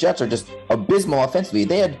 Them and the Jets are just abysmal offensively.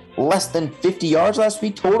 They had less than 50 yards last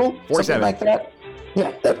week total, something like that.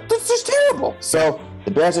 Yeah, that's just terrible. So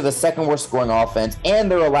the Bears are the second worst scoring offense, and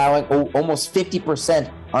they're allowing almost 50%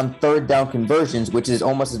 on third down conversions, which is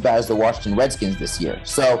almost as bad as the Washington Redskins this year.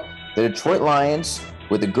 So the Detroit Lions,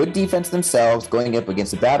 with a good defense themselves, going up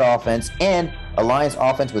against a bad offense, and a Lions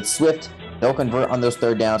offense with Swift, they'll convert on those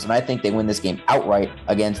third downs, and I think they win this game outright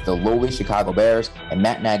against the lowly Chicago Bears, and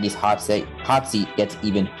Matt Nagy's hot seat gets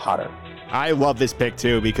even hotter. I love this pick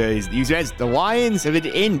too because these guys, the Lions have been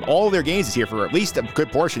in all their games this year for at least a good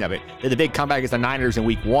portion of it. They had the big comeback against the Niners in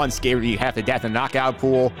week 1, scared you half to death in the knockout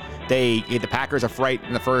pool. They gave the Packers a fright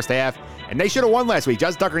in the first half, and they should have won last week.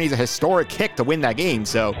 Justin Tucker needs a historic kick to win that game,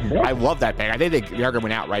 so I love that pick. I think they are going to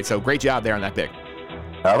win outright, so great job there on that pick.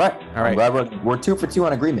 All right. I'm glad we're 2 for 2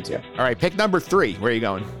 on agreements here. All right, pick number 3. Where are you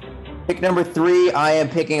going? Pick number 3, I am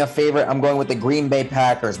picking a favorite. I'm going with the Green Bay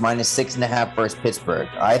Packers, -6.5 versus Pittsburgh.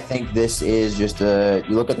 I think this is just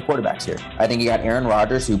you look at the quarterbacks here. I think you got Aaron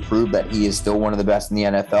Rodgers, who proved that he is still one of the best in the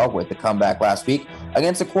NFL with the comeback last week,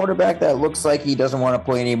 against a quarterback that looks like he doesn't want to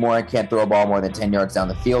play anymore and can't throw a ball more than 10 yards down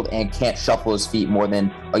the field and can't shuffle his feet more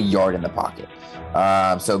than a yard in the pocket.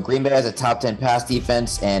 So Green Bay has a top 10 pass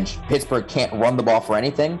defense, and Pittsburgh can't run the ball for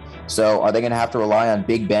anything. So are they going to have to rely on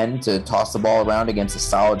Big Ben to toss the ball around against a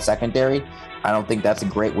solid secondary? I don't think that's a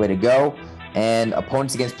great way to go. And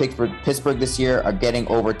opponents against Pittsburgh this year are getting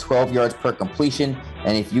over 12 yards per completion.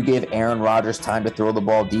 And if you give Aaron Rodgers time to throw the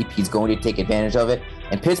ball deep, he's going to take advantage of it.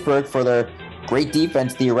 And Pittsburgh, for their great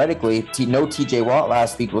defense, theoretically, no TJ Watt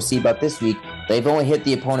last week. We'll see about this week. They've only hit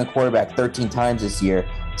the opponent quarterback 13 times this year.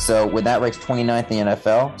 So with that ranks 29th in the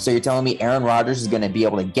NFL. So you're telling me Aaron Rodgers is going to be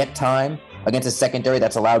able to get time against a secondary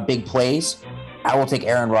that's allowed big plays? I will take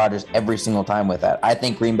Aaron Rodgers every single time with that. I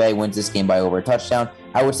think Green Bay wins this game by over a touchdown.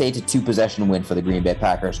 I would say it's a 2-possession win for the Green Bay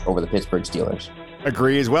Packers over the Pittsburgh Steelers.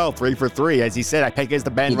 Agree as well. 3 for 3. As he said, I picked against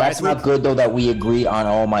the Ben last week. That's not good, though, that we agree on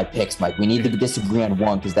all my picks, Mike. We need to disagree on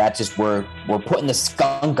one because that's just we're putting the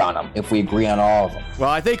skunk on them if we agree on all of them. Well,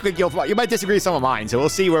 I think you might disagree with some of mine, so we'll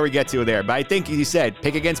see where we get to there. But I think, as you said,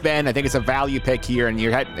 pick against Ben. I think it's a value pick here, and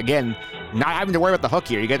you're, again, not having to worry about the hook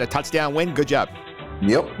here. You get a touchdown win. Good job.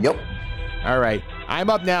 Yep. All right. I'm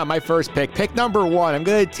up now. My first pick. Pick number 1. I'm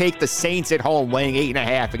going to take the Saints at home, laying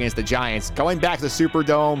 8.5 against the Giants. Going back to the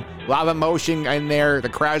Superdome. A lot of emotion in there. The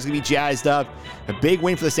crowd's going to be jazzed up. A big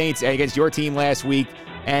win for the Saints against your team last week.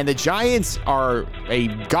 And the Giants are a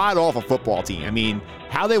god-awful football team. I mean,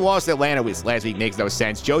 how they lost to Atlanta last week makes no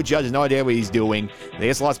sense. Joe Judge has no idea what he's doing. They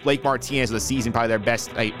just lost Blake Martinez of the season, probably their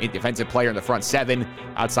best defensive player in the front 7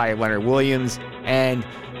 outside of Leonard Williams. And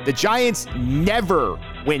the Giants never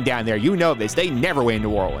win down there. You know this. They never win in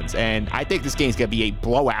New Orleans. And I think this game's going to be a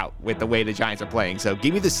blowout with the way the Giants are playing. So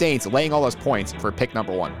give me the Saints laying all those points for pick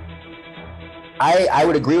number 1. I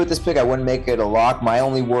would agree with this pick. I wouldn't make it a lock. My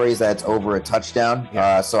only worry is that it's over a touchdown.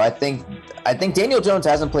 Yeah. So I think Daniel Jones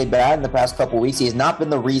hasn't played bad in the past couple of weeks. He has not been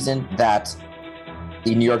the reason that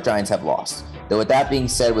the New York Giants have lost. Though with that being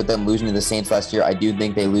said, with them losing to the Saints last year, I do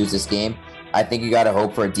think they lose this game. I think you got to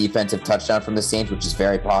hope for a defensive touchdown from the Saints, which is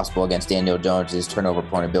very possible against Daniel Jones' his turnover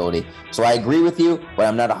prone ability. So I agree with you, but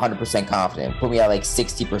I'm not 100% confident. Put me at like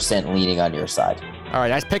 60% leaning on your side. All right,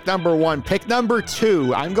 that's pick number 1. Pick number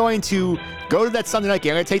 2, I'm going to go to that Sunday night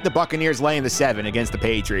game. I'm going to take the Buccaneers laying the 7 against the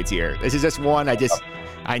Patriots here. This is just one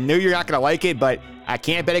I knew you're not going to like it, but I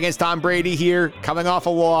can't bet against Tom Brady here, coming off a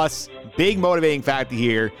loss. Big motivating factor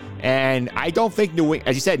here. And I don't think,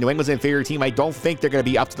 as you said, New England's an inferior team. I don't think they're going to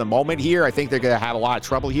be up to the moment here. I think they're going to have a lot of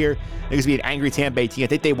trouble here. I think it's going to be an angry Tampa Bay team. I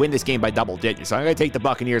think they win this game by double digits. So I'm going to take the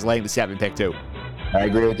Buccaneers laying the 7, pick 2. I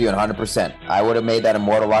agree with you 100%. I would have made that a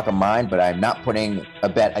mortal lock of mine, but I'm not putting a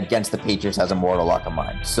bet against the Patriots as a mortal lock of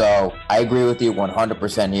mine. So I agree with you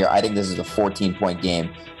 100% here. I think this is a 14-point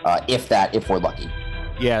game, if we're lucky.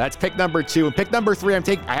 Yeah, that's pick number 2. And pick number 3,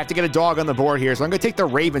 I have to get a dog on the board here. So I'm going to take the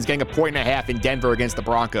Ravens getting 1.5 in Denver against the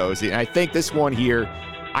Broncos. And I think this one here,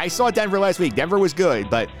 I saw Denver last week. Denver was good,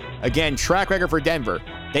 but again, track record for Denver.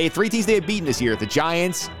 They had 3 teams they had beaten this year. The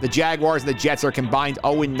Giants, the Jaguars, and the Jets are combined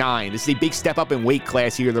 0-9. This is a big step up in weight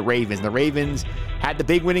class here, the Ravens. The Ravens had the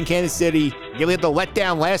big win in Kansas City. They had the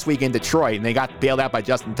letdown last week in Detroit, and they got bailed out by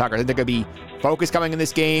Justin Tucker. I think they're going to be focused coming in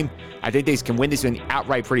this game. I think they can win this one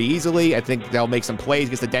outright pretty easily. I think they'll make some plays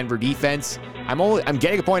against the Denver defense. I'm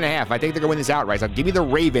getting a 1.5. I think they're going to win this outright. So give me the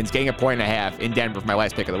Ravens getting a 1.5 in Denver for my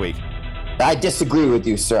last pick of the week. I disagree with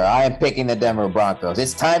you, sir. I am picking the Denver Broncos.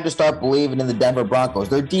 It's time to start believing in the Denver Broncos.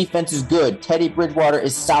 Their defense is good. Teddy Bridgewater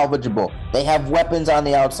is salvageable. They have weapons on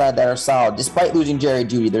the outside that are solid. Despite losing Jerry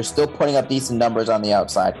Jeudy, they're still putting up decent numbers on the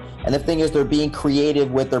outside. And the thing is, they're being creative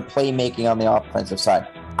with their playmaking on the offensive side.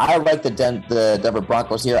 I like the Denver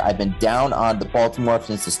Broncos here. I've been down on the Baltimore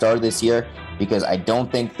since the start of this year because I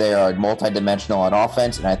don't think they are multidimensional on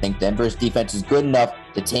offense, and I think Denver's defense is good enough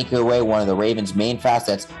to take away one of the Ravens' main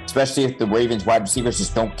facets, especially if the Ravens wide receivers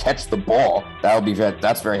just don't catch the ball.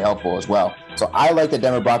 That's very helpful as well. So I like the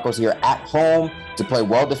Denver Broncos here at home to play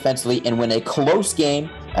well defensively and win a close game.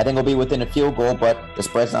 I think it'll be within a field goal, but the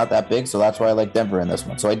spread's not that big, so that's why I like Denver in this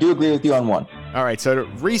one. So I do agree with you on one. All right, so to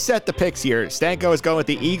reset the picks here, Stanko is going with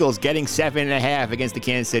the Eagles getting 7.5 against the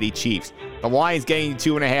Kansas City Chiefs. The Lions getting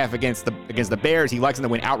 2.5 against the Bears. He likes them to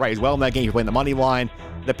win outright as well in that game. You're playing the money line.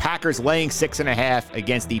 The Packers laying 6.5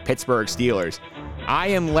 against the Pittsburgh Steelers. I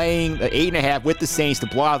am laying the 8.5 with the Saints to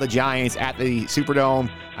blow out the Giants at the Superdome.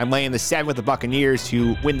 I'm laying the 7 with the Buccaneers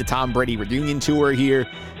to win the Tom Brady reunion tour here.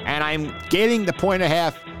 And I'm getting the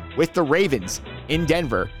 1.5 with the Ravens in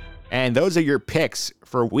Denver. And those are your picks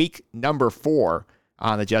for week number 4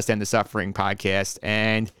 on the Just End the Suffering podcast.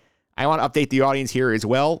 And I want to update the audience here as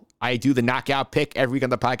well. I do the knockout pick every week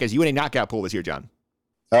on the podcast. You in a knockout pool this year, John?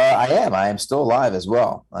 I am. I am still alive as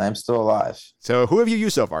well. I am still alive. So who have you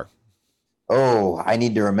used so far? Oh, I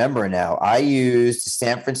need to remember now. I used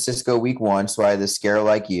San Francisco week 1, so I had the scare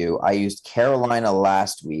like you. I used Carolina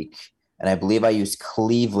last week, and I believe I used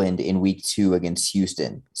Cleveland in week 2 against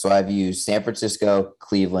Houston. So I've used San Francisco,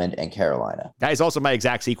 Cleveland, and Carolina. That is also my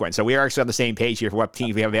exact sequence. So we are actually on the same page here for what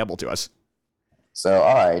teams we have available to us. So,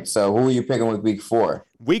 all right. So who are you picking with week 4?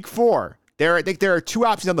 Week 4. I think there are 2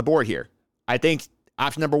 options on the board here. I think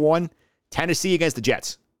option number 1, Tennessee against the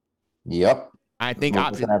Jets. Yep. I think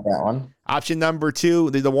option number 2,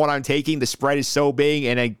 the one I'm taking. The spread is so big,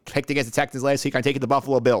 and I picked against the Texans last week. I'm taking the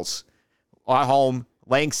Buffalo Bills at home,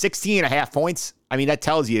 laying 16.5 points. I mean, that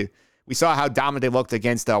tells you. We saw how dominant they looked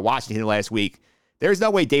against Washington last week. There's no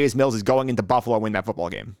way Davis Mills is going into Buffalo and win that football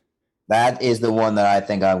game. That is the one that I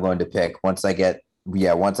think I'm going to pick once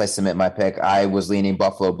I submit my pick. I was leaning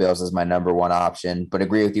Buffalo Bills as my number 1 option, but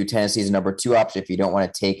agree with you. Tennessee's number 2 option if you don't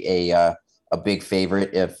want to take a big favorite,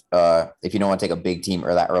 if you don't want to take a big team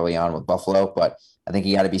or that early on with Buffalo. But I think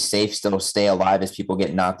you got to be safe, still stay alive as people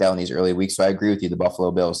get knocked out in these early weeks. So I agree with you, the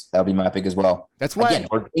Buffalo Bills. That'll be my pick as well. That's why. Again,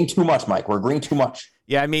 we're agreeing too much, Mike. We're agreeing too much.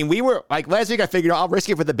 Yeah, I mean, we were like last week. I figured I'll risk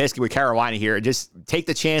it for the biscuit with Carolina here and just take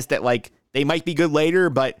the chance that like they might be good later.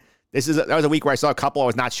 But that was a week where I saw a couple I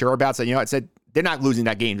was not sure about. So I said they're not losing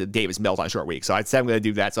that game to Davis Mills on a short week. So I said I'm going to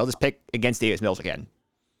do that. So I'll just pick against Davis Mills again.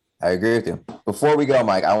 I agree with you. Before we go,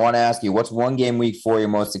 Mike, I want to ask you, what's one game week 4 you're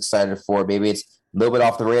most excited for? Maybe it's a little bit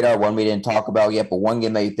off the radar, one we didn't talk about yet, but one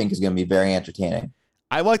game that you think is going to be very entertaining.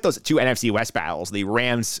 I like those 2 NFC West battles, the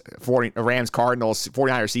Rams, Cardinals,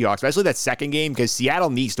 49ers, Seahawks, especially that second game because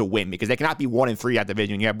Seattle needs to win because they cannot be 1-3 at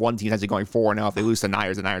division. You have one team that's going 4-0. If they lose to the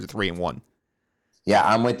Niners are 3-1. Yeah,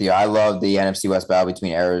 I'm with you. I love the NFC West battle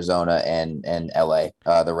between Arizona and LA,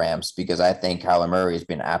 the Rams, because I think Kyler Murray has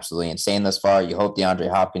been absolutely insane thus far. You hope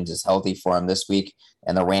DeAndre Hopkins is healthy for him this week,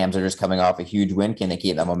 and the Rams are just coming off a huge win. Can they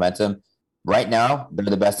keep that momentum? Right now, they're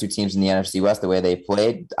the best 2 teams in the NFC West, the way they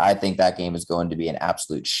played. I think that game is going to be an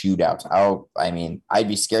absolute shootout. I'd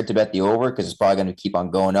be scared to bet the over because it's probably going to keep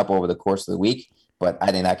on going up over the course of the week, but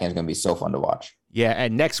I think that game is going to be so fun to watch. Yeah,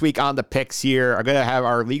 and next week on the picks here, I'm going to have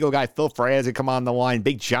our legal guy, Phil Freyes, come on the line,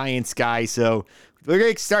 big Giants guy. So we're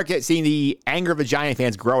going to start seeing the anger of the Giant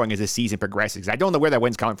fans growing as the season progresses. I don't know where that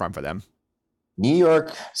win's coming from for them. New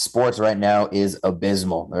York sports right now is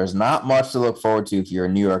abysmal. There's not much to look forward to if you're a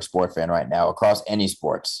New York sports fan right now across any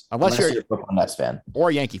sports. Unless you're a Brooklyn Nets fan. Or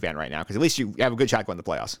a Yankee fan right now, because at least you have a good shot going to the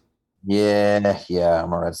playoffs. Yeah,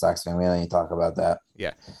 I'm a Red Sox fan. We don't need to talk about that.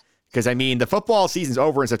 Yeah. Because, I mean, the football season's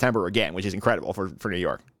over in September again, which is incredible for New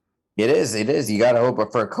York. It is. You got to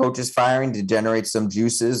hope for a coach's firing to generate some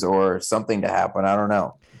juices or something to happen. I don't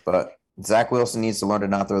know. But Zach Wilson needs to learn to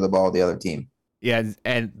not throw the ball at the other team. Yeah,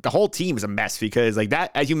 and the whole team is a mess because, like that,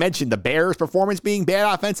 as you mentioned, the Bears' performance being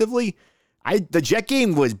bad offensively, the Jet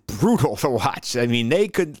game was brutal to watch. I mean, they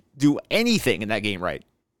could do anything in that game right.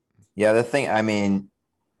 Yeah, the thing, I mean,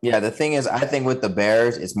 Yeah, the thing is, I think with the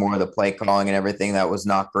Bears, it's more of the play calling and everything that was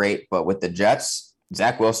not great. But with the Jets,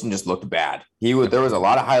 Zach Wilson just looked bad. There was a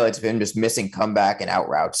lot of highlights of him just missing comeback and out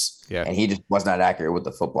routes. Yeah. And he just was not accurate with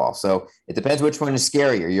the football. So it depends which one is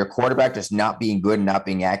scarier. Your quarterback just not being good and not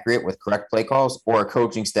being accurate with correct play calls, or a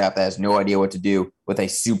coaching staff that has no idea what to do with a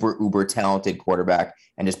super uber talented quarterback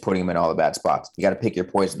and just putting him in all the bad spots. You got to pick your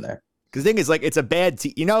poison there. Because the thing is, like, it's a bad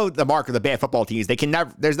team. You know, the mark of the bad football team is they can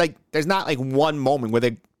never, there's not like one moment where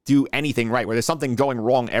they do anything right, where there's something going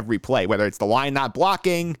wrong every play, whether it's the line not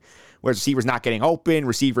blocking, where receivers not getting open,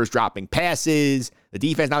 receivers dropping passes, the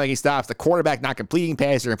defense not making stops, the quarterback not completing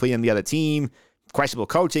passes or completing the other team, questionable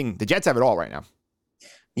coaching. The Jets have it all right now.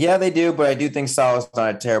 Yeah, they do, but I do think Saleh's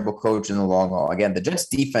not a terrible coach in the long haul. Again, the Jets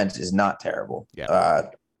defense is not terrible. Yeah.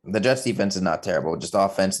 The Jets defense is not terrible. Just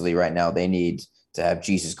offensively right now, they need to have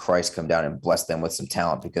Jesus Christ come down and bless them with some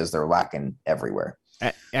talent because they're lacking everywhere.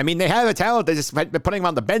 I mean, they have a talent. They just been putting him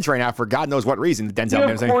on the bench right now for God knows what reason. Denzel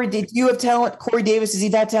Mims. Do you have talent? Corey Davis, is he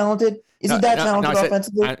that talented? Is he that talented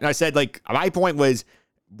offensively? I said, like, my point was,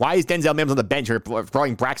 why is Denzel Mims on the bench or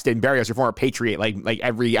throwing Braxton Berrios, your former Patriot, like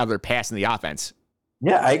every other pass in the offense?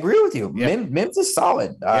 Yeah, I agree with you. Yeah. Mims is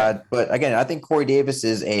solid. But again, I think Corey Davis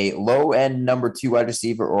is a low-end number 2 wide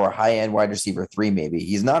receiver or a high-end wide receiver 3, maybe.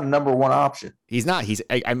 He's not a number 1 option. He's not.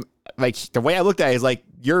 I'm like, the way I looked at it is like,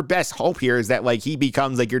 your best hope here is that, like, he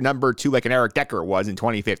becomes like your number 2, like an Eric Decker was in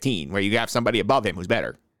 2015, where you have somebody above him who's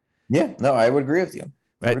better. Yeah, no, I would agree with you.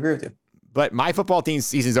 But my football team's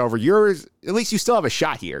season's over. Yours, at least you still have a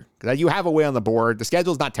shot here, because you have a way on the board. The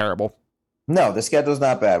schedule's not terrible. No, the schedule's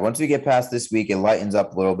not bad. Once we get past this week, it lightens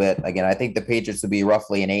up a little bit. Again, I think the Patriots will be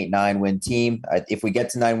roughly an 8-9 win team. If we get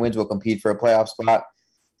to 9 wins, we'll compete for a playoff spot.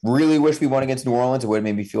 Really wish we won against New Orleans. It would have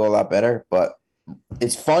made me feel a lot better. But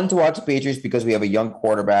it's fun to watch the Patriots because we have a young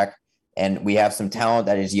quarterback and we have some talent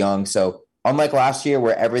that is young. So unlike last year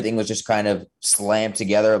where everything was just kind of slammed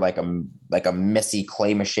together like a messy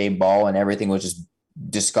clay mache ball and everything was just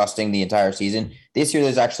disgusting the entire season, this year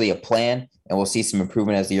there's actually a plan. And we'll see some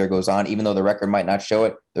improvement as the year goes on. Even though the record might not show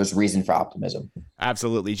it, there's reason for optimism.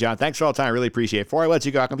 Absolutely, John. Thanks for all the time. I really appreciate it. Before I let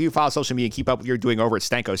you go, how can you follow social media and keep up with what you're doing over at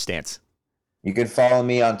Stanko's Stance? You can follow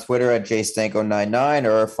me on Twitter at jstanko99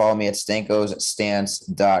 or follow me at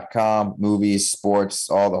stankosstance.com. Movies, sports,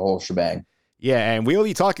 all the whole shebang. Yeah, and we'll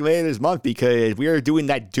be talking later this month because we are doing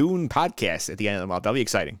that Dune podcast at the end of the month. That'll be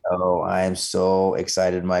exciting. Oh, I am so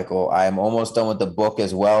excited, Michael. I'm almost done with the book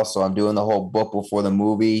as well, so I'm doing the whole book before the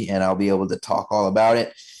movie, and I'll be able to talk all about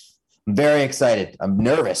it. I'm very excited. I'm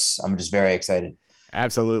nervous. I'm just very excited.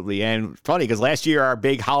 Absolutely, and funny because last year our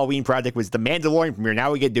big Halloween project was the Mandalorian premiere.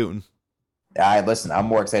 Now we get Dune. Listen, I'm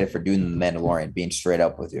more excited for Dune than the Mandalorian, being straight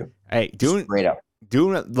up with you. Hey, Dune, straight up.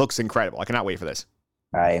 Dune looks incredible. I cannot wait for this.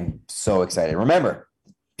 I am so excited. Remember,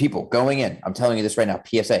 people going in, I'm telling you this right now,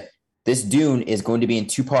 PSA, this Dune is going to be in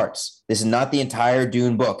 2 parts. This is not the entire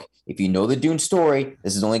Dune book. If you know the Dune story,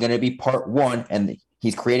 this is only going to be part 1, and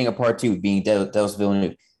he's creating a part 2, being Denis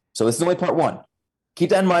Villeneuve. So this is only part 1. Keep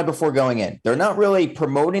that in mind before going in. They're not really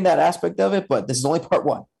promoting that aspect of it, but this is only part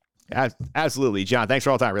 1. Absolutely. John, thanks for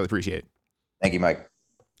all the time. Really appreciate it. Thank you, Mike.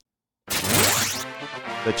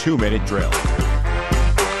 The 2-minute drill.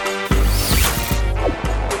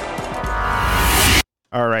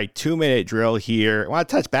 All right, 2-minute drill here. I want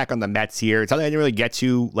to touch back on the Mets here. Something I didn't really get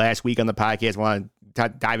to last week on the podcast. I want to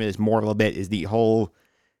dive into this more a little bit. Is the whole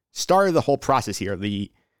start of the whole process here.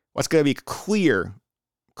 What's going to be clear,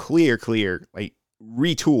 like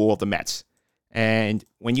retool of the Mets. And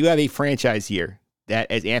when you have a franchise here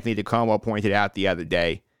that, as Anthony DiComo pointed out the other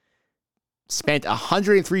day, spent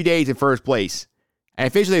 103 days in first place and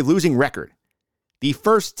officially a losing record, the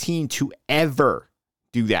first team to ever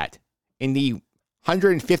do that in the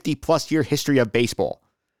 150 plus year history of baseball.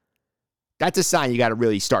 That's a sign you got to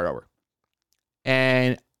really start over.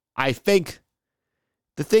 And I think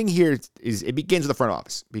the thing here is it begins with the front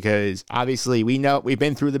office because obviously we know we've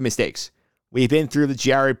been through the mistakes. We've been through the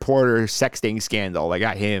Jared Porter sexting scandal that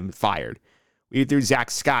got him fired. We've been through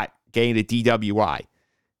Zach Scott getting the DWI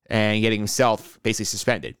and getting himself basically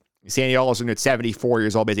suspended. Sandy Alderson at 74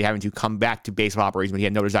 years old basically having to come back to baseball operations when he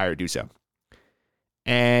had no desire to do so.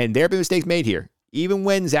 And there have been mistakes made here. Even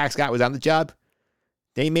when Zach Scott was on the job,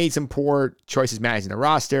 they made some poor choices managing the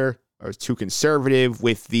roster. Or was too conservative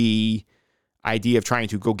with the idea of trying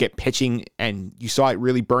to go get pitching, and you saw it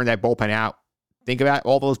really burn that bullpen out. Think about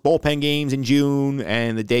all those bullpen games in June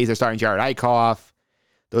and the days they're starting Jared Eichhoff.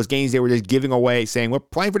 Those games they were just giving away, saying, we're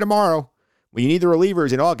playing for tomorrow. When you need the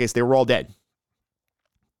relievers in August, they were all dead.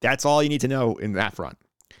 That's all you need to know in that front.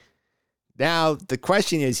 Now, the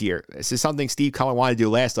question is here. This is something Steve Cohen wanted to do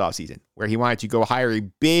last offseason, where he wanted to go hire a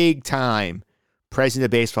big-time president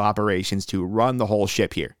of baseball operations to run the whole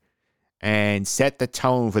ship here and set the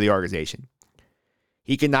tone for the organization.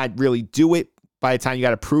 He could not really do it by the time you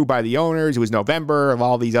got approved by the owners. It was November, and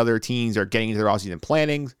all these other teams are getting into their offseason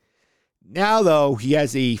planning. Now, though, he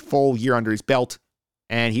has a full year under his belt,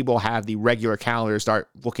 and he will have the regular calendar start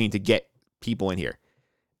looking to get people in here.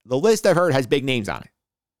 The list I've heard has big names on it.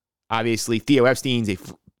 Obviously, Theo Epstein's a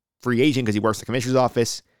free agent because he works the commissioner's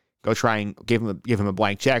office. Go try and give him a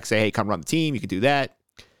blank check. Say, hey, come run the team. You can do that.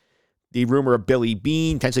 The rumor of Billy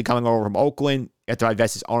Beane potentially coming over from Oakland after I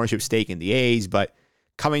invest his ownership stake in the A's, but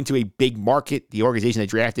coming to a big market, the organization that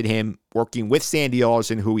drafted him, working with Sandy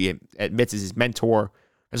Alderson, who he admits is his mentor,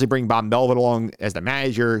 actually bring Bob Melvin along as the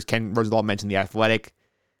manager. As Ken Rosenthal mentioned, the Athletic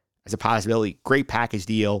as a possibility. Great package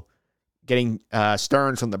deal. Getting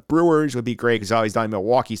Stearns from the Brewers would be great because all he's done in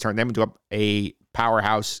Milwaukee, he's turned them into a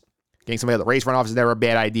powerhouse. Getting somebody at the race run office is never a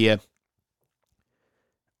bad idea.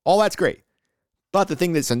 All that's great. But the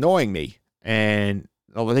thing that's annoying me, and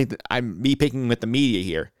I think that I'm picking with the media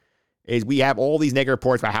here, is we have all these negative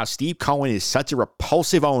reports about how Steve Cohen is such a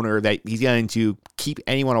repulsive owner that he's going to keep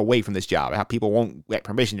anyone away from this job, how people won't get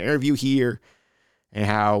permission to interview here, and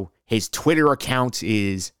how his Twitter account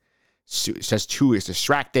is just too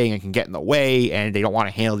distracting and can get in the way, and they don't want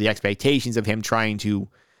to handle the expectations of him trying to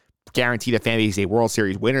guarantee the fan base a World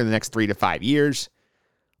Series winner in the next 3 to 5 years.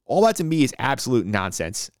 All that to me is absolute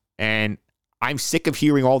nonsense, and I'm sick of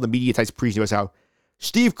hearing all the media types preaching to us how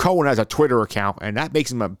Steve Cohen has a Twitter account, and that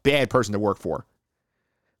makes him a bad person to work for.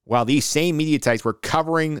 While these same media types were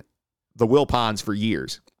covering the Wilpons for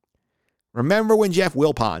years. Remember when Jeff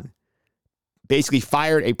Wilpon basically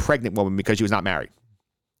fired a pregnant woman because she was not married?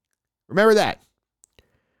 Remember that.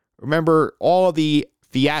 Remember all of the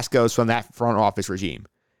fiascos from that front office regime.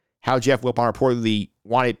 How Jeff Wilpon reportedly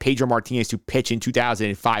wanted Pedro Martinez to pitch in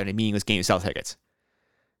 2005 in a meaningless game to sell tickets.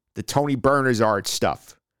 The Tony Bernard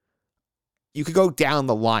stuff. You could go down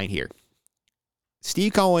the line here.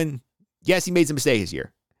 Steve Cohen, yes, he made some mistakes this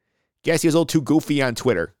year. Yes, he was a little too goofy on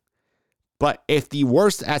Twitter. But if the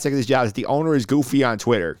worst aspect of this job is the owner is goofy on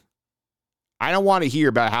Twitter, I don't want to hear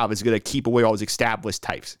about how it's going to keep away all those established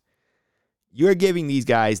types. You're giving these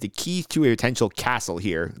guys the keys to a potential castle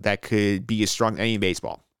here that could be as strong as any in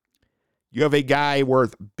baseball. You have a guy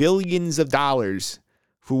worth billions of dollars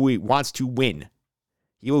who wants to win.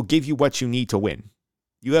 He will give you what you need to win.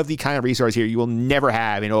 You have the kind of resource here you will never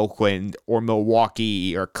have in Oakland or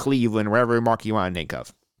Milwaukee or Cleveland, or wherever market you want to think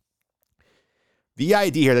of. The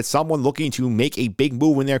idea here that someone looking to make a big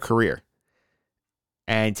move in their career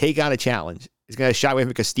and take on a challenge is going to shy away from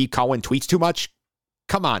it because Steve Cohen tweets too much?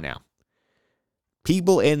 Come on now.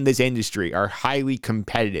 People in this industry are highly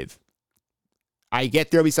competitive. I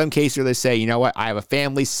get there'll be some cases where they say, you know what, I have a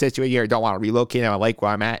family situation here, I don't want to relocate, I like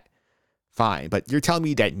where I'm at. Fine. But you're telling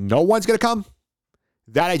me that no one's going to come?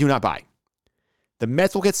 That I do not buy. The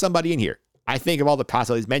Mets will get somebody in here. I think of all the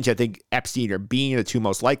possibilities mentioned, I think Epstein or Beane are the two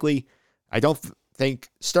most likely. I don't think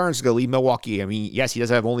Stearns is going to leave Milwaukee. I mean, yes, he does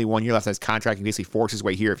have only 1 year left on his contract. He basically forces his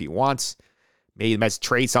way here if he wants. Maybe the Mets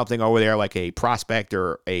trade something over there like a prospect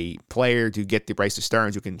or a player to get the Bryce to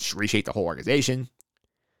Stearns who can reshape the whole organization.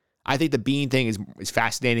 I think the Beane thing is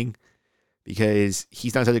fascinating because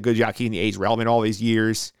he's done such a good job keeping the A's relevant all these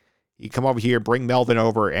years. You come over here, bring Melvin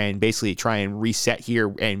over, and basically try and reset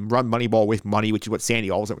here and run Moneyball with money, which is what Sandy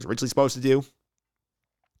Alderson was originally supposed to do.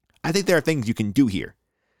 I think there are things you can do here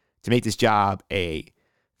to make this job a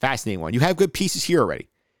fascinating one. You have good pieces here already.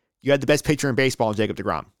 You had the best pitcher in baseball in Jacob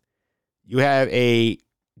deGrom. You have a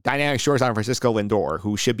dynamic shortstop in Francisco Lindor,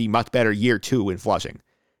 who should be much better year 2 in Flushing.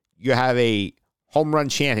 You have a home run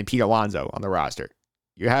champ in Pete Alonso on the roster.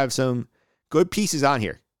 You have some good pieces on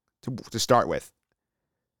here to start with.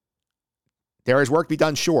 There is work to be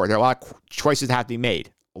done, sure. There are a lot of choices that have to be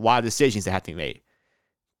made, a lot of decisions that have to be made.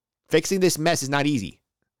 Fixing this mess is not easy.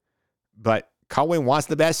 But Cohen wants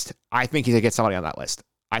the best. I think he's going to get somebody on that list.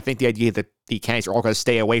 I think the idea that the candidates are all going to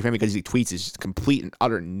stay away from him because he tweets is just complete and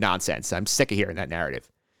utter nonsense. I'm sick of hearing that narrative.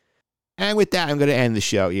 And with that, I'm going to end the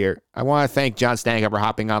show here. I want to thank John Stanka for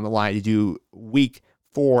hopping on the line to do Week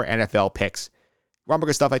 4 NFL picks.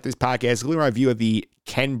 Rumble stuff like this podcast, including a review of the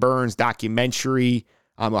Ken Burns documentary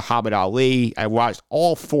on Muhammad Ali. I watched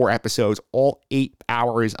all 4 episodes, all 8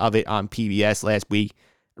 hours of it on PBS last week.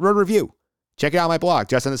 I wrote a review. Check it out on my blog,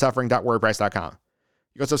 justendthesuffering.wordpress.com.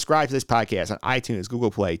 You can subscribe to this podcast on iTunes,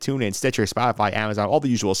 Google Play, TuneIn, Stitcher, Spotify, Amazon, all the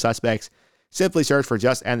usual suspects. Simply search for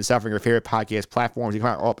Just End the Suffering, your favorite podcast platforms. You can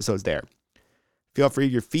find all episodes there. Feel free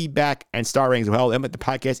to your feedback and star ratings will help make the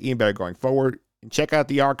podcast even better going forward. And check out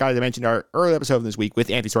the archive I mentioned in our early episode this week with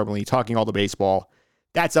Anthony Sorbolini talking all the baseball.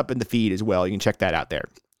 That's up in the feed as well. You can check that out there.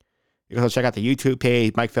 You can also check out the YouTube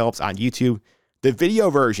page, Mike Phillips on YouTube. The video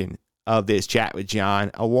version of this chat with John,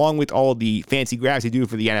 along with all the fancy graphics we do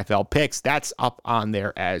for the NFL picks, that's up on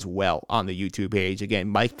there as well on the YouTube page. Again,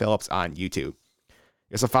 Mike Phillips on YouTube.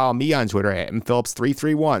 You also follow me on Twitter at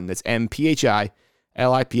mphillips331. That's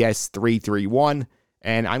MPHILIPS331.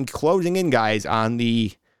 And I'm closing in, guys, on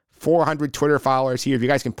the 400 Twitter followers here. If you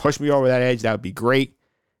guys can push me over that edge, that would be great.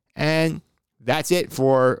 And that's it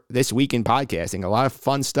for this week in podcasting. A lot of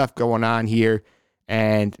fun stuff going on here.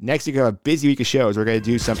 And next week, we have a busy week of shows. We're going to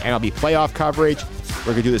do some MLB playoff coverage.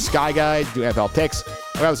 We're going to do the Sky Guide, do NFL picks.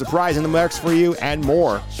 We have a surprise in the works for you and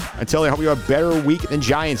more. Until then, I hope you have a better week than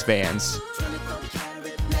Giants fans.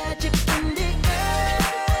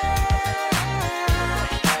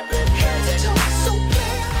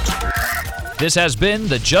 This has been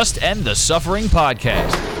the Just End the Suffering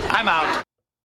podcast. I'm out.